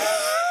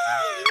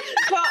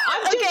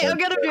 I'm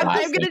gonna do.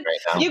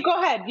 You go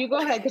ahead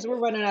because we're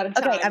running out of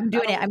time. Okay, I'm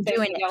doing it.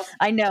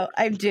 I know,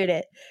 I'm doing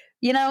it.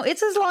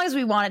 It's as long as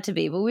we want it to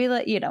be, but we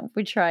we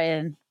try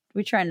and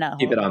not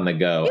keep it on the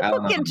go.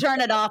 People can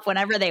turn it off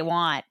whenever they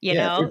want. You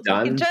know, you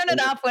can turn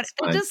it off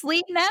just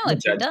leave now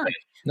if you're done.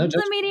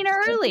 The meeting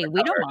early.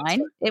 We don't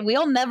mind.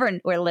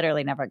 We're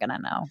literally never gonna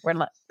know. We're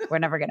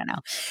never gonna know.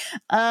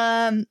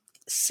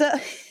 So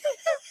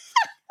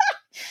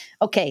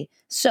okay,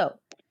 so.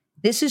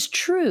 This is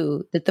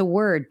true that the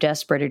word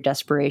desperate or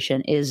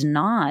desperation is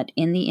not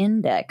in the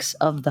index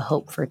of the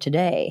Hope for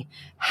Today.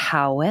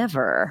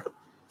 However,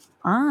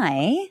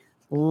 I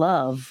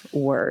love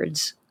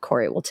words,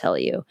 Corey will tell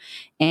you,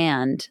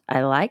 and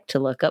I like to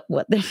look up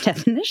what their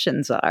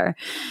definitions are.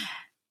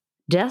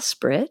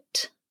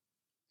 Desperate,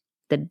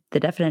 the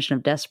definition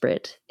of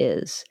desperate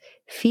is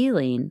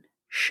feeling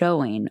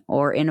showing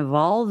or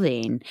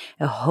involving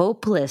a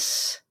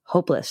hopeless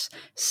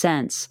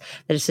sense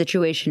that a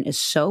situation is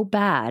so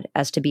bad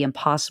as to be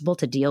impossible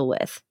to deal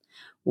with.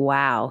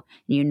 Wow.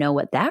 You know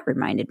what that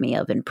reminded me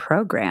of in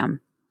program?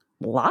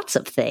 Lots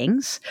of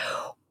things.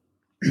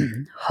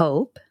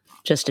 Hope,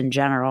 just in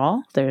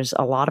general. There's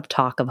a lot of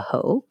talk of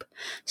hope.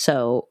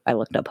 So I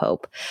looked up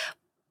hope.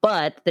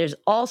 But there's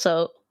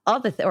also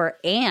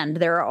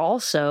there are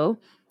also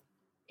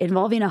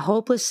involving a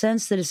hopeless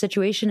sense that a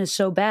situation is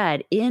so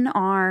bad. In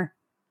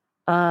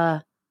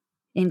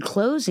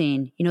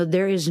closing,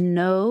 there is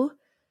no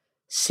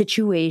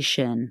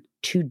situation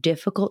too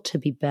difficult to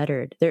be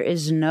bettered. There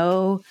is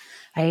no,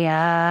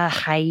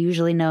 I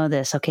usually know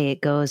this. Okay,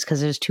 it goes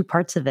because there's two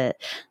parts of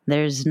it.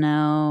 There's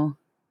no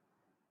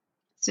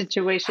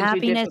situation too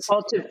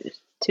difficult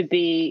to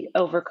be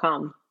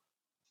overcome.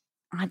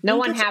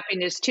 No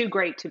unhappiness too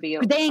great to be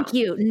overcome. Thank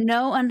you.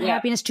 No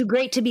unhappiness too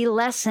great to be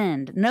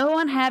lessened. No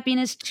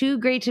unhappiness too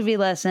great to be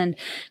lessened.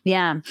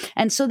 Yeah.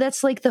 And so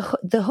that's like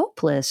the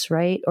hopeless,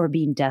 right? Or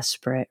being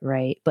desperate,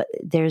 right? But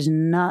there's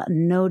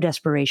no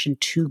desperation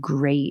too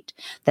great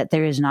that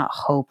there is not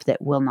hope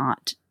that will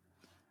not,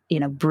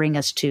 bring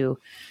us to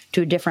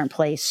a different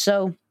place.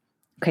 So,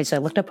 okay, so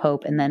I looked up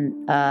hope and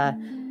then,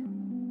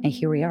 and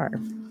here we are.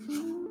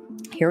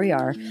 Here we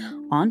are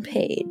on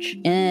page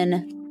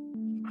in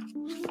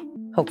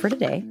Hope for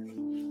Today,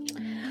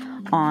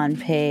 on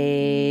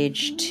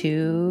page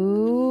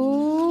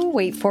 2.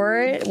 Wait for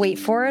it.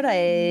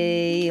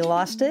 I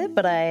lost it,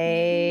 but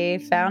I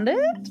found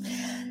it.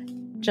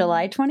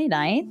 July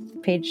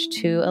 29th, page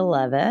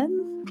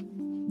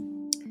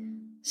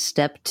 211.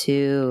 Step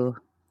 2.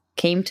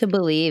 Came to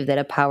believe that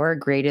a power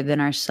greater than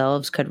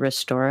ourselves could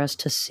restore us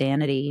to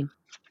sanity.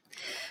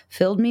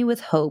 Filled me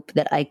with hope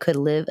that I could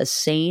live a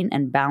sane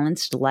and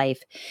balanced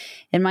life.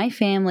 In my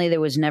family,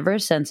 there was never a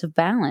sense of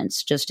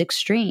balance, just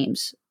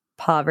extremes: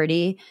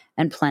 poverty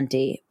and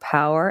plenty,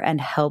 power and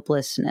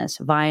helplessness,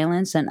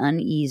 violence and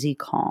uneasy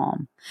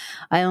calm.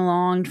 I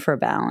longed for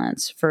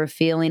balance, for a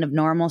feeling of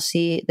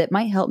normalcy that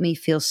might help me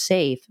feel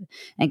safe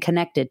and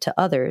connected to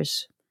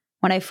others.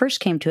 When I first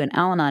came to an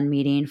Al-Anon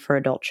meeting for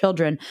adult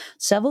children,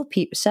 several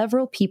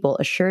people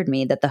assured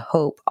me that the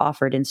hope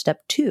offered in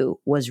step 2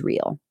 was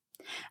real.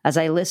 As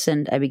I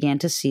listened, I began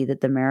to see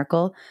that the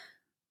miracle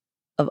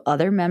of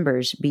other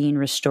members being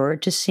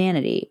restored to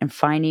sanity and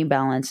finding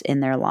balance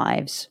in their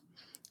lives.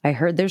 I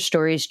heard their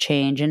stories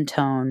change in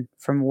tone,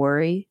 from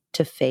worry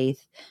to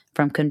faith,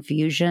 from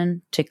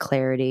confusion to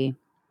clarity.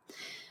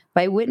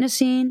 By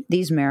witnessing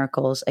these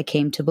miracles, I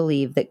came to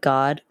believe that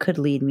God could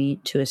lead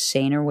me to a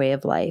saner way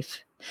of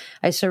life.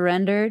 I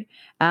surrendered,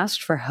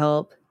 asked for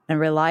help, and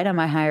relied on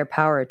my higher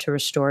power to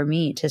restore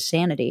me to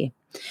sanity.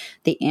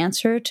 The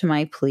answer to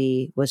my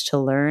plea was to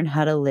learn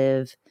how to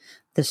live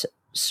the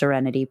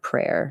Serenity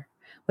Prayer.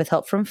 With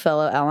help from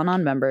fellow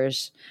Al-Anon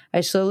members,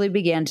 I slowly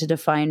began to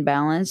define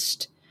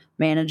balanced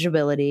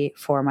manageability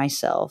for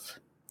myself.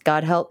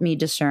 God helped me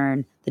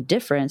discern the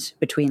difference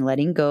between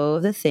letting go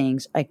of the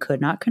things I could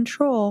not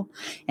control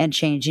and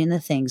changing the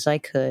things I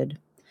could.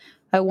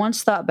 I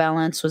once thought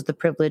balance was the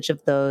privilege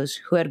of those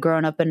who had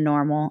grown up in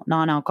normal,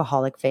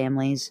 non-alcoholic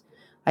families.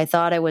 I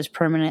thought I was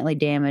permanently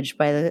damaged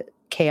by the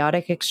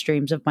chaotic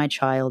extremes of my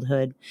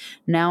childhood.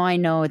 Now I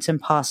know it's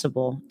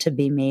impossible to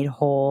be made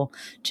whole,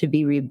 to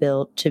be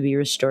rebuilt, to be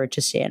restored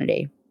to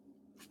sanity.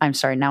 I'm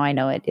sorry, now I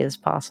know it is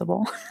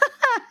possible.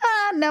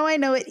 Now I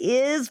know it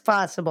is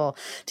possible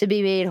to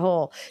be made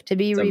whole, to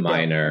be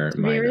rebuilt,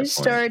 to be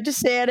restored to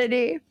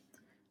sanity.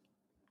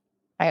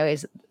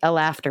 A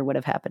laughter would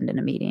have happened in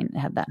a meeting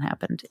had that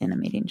happened in a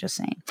meeting, just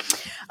saying.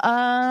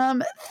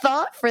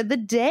 Thought for the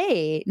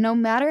day. No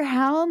matter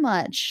how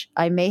much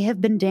I may have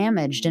been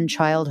damaged in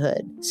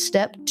childhood,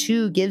 step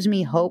 2 gives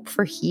me hope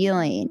for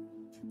healing.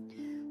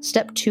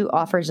 Step 2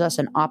 offers us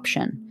an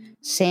option.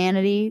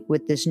 Sanity.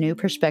 With this new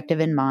perspective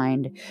in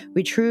mind,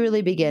 we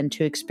truly begin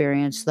to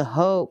experience the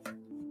hope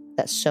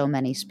that so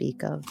many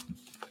speak of.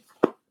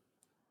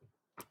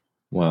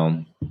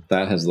 Well,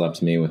 that has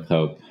left me with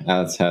hope,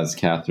 as has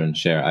Catherine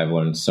Share. I've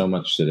learned so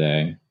much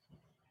today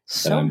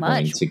that I'm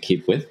going to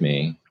keep with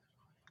me.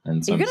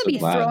 And so you're going to be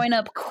throwing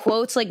up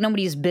quotes like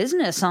nobody's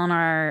business on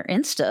our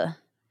Insta.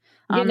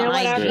 You know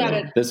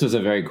what? This was a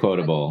very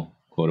quotable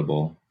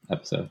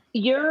episode.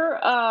 Your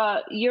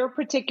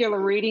particular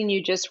reading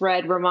you just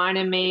read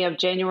reminded me of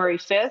January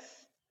 5th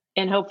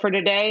in Hope for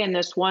Today, and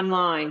this one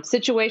line: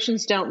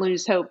 situations don't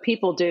lose hope,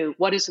 people do.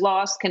 What is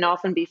lost can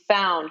often be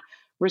found,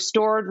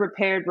 restored,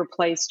 repaired,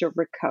 replaced, or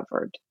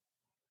recovered.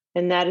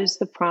 And that is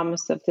the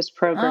promise of this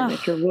program.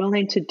 If you're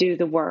willing to do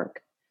the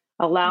work,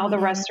 allow the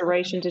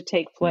restoration to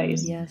take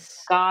place.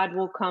 Yes. God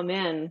will come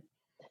in.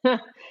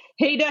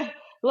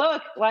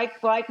 Look,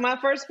 like my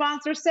first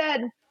sponsor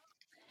said,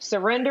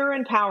 surrender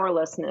and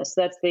powerlessness.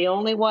 That's the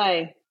only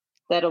way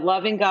that a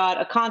loving God,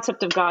 a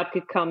concept of God,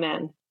 could come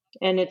in.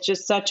 And it's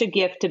just such a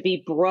gift to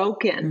be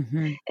broken.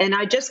 Mm-hmm. And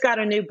I just got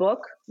a new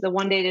book, the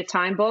One Day at a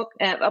Time book,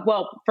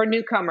 for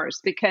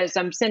newcomers, because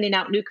I'm sending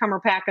out newcomer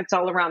packets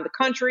all around the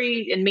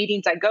country in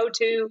meetings I go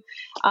to.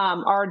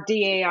 Our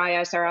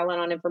DAIS, our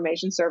Al-Anon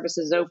Information Service,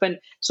 is open.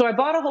 So I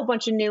bought a whole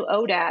bunch of new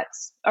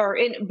ODATs, or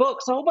in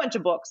books, a whole bunch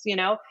of books,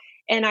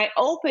 and I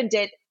opened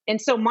it. And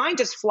so mine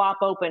just flop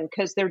open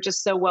because they're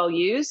just so well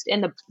used,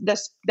 and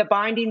the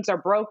bindings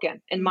are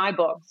broken in my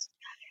books.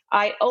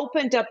 I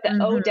opened up the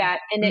ODAT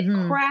and it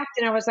cracked,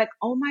 and I was like,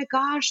 oh my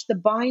gosh, the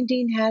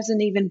binding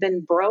hasn't even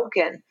been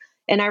broken.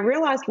 And I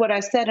realized what I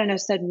said, and I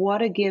said,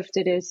 what a gift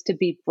it is to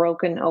be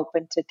broken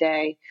open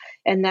today.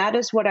 And that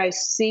is what I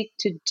seek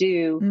to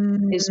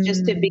do, is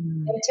just to be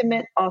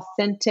intimate,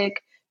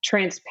 authentic,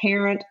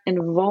 transparent, and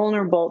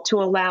vulnerable, to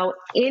allow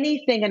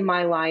anything in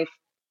my life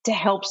to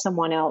help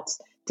someone else,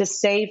 to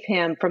save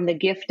him from the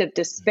gift of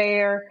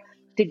despair,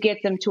 to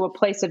get them to a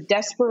place of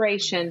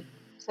desperation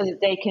so that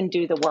they can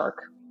do the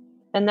work.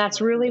 And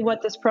that's really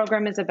what this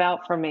program is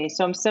about for me.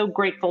 So I'm so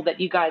grateful that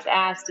you guys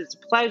asked. It's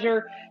a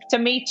pleasure to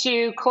meet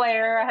you,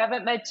 Claire. I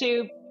haven't met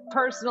you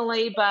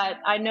personally, but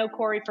I know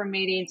Corey from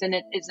meetings, and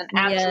it is an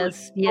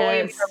absolute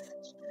joy and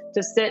privilege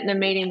to sit in a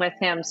meeting with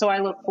him. So I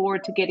look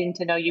forward to getting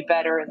to know you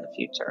better in the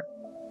future.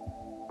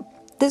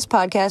 This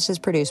podcast is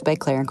produced by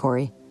Claire and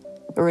Corey.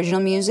 Original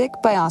music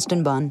by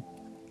Austin Bunn.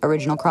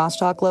 Original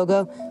Crosstalk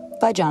logo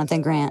by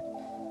Jonathan Grant.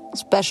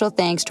 Special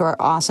thanks to our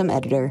awesome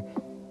editor,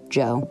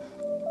 Joe.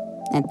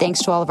 And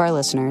thanks to all of our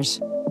listeners.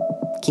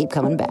 Keep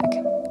coming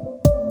back.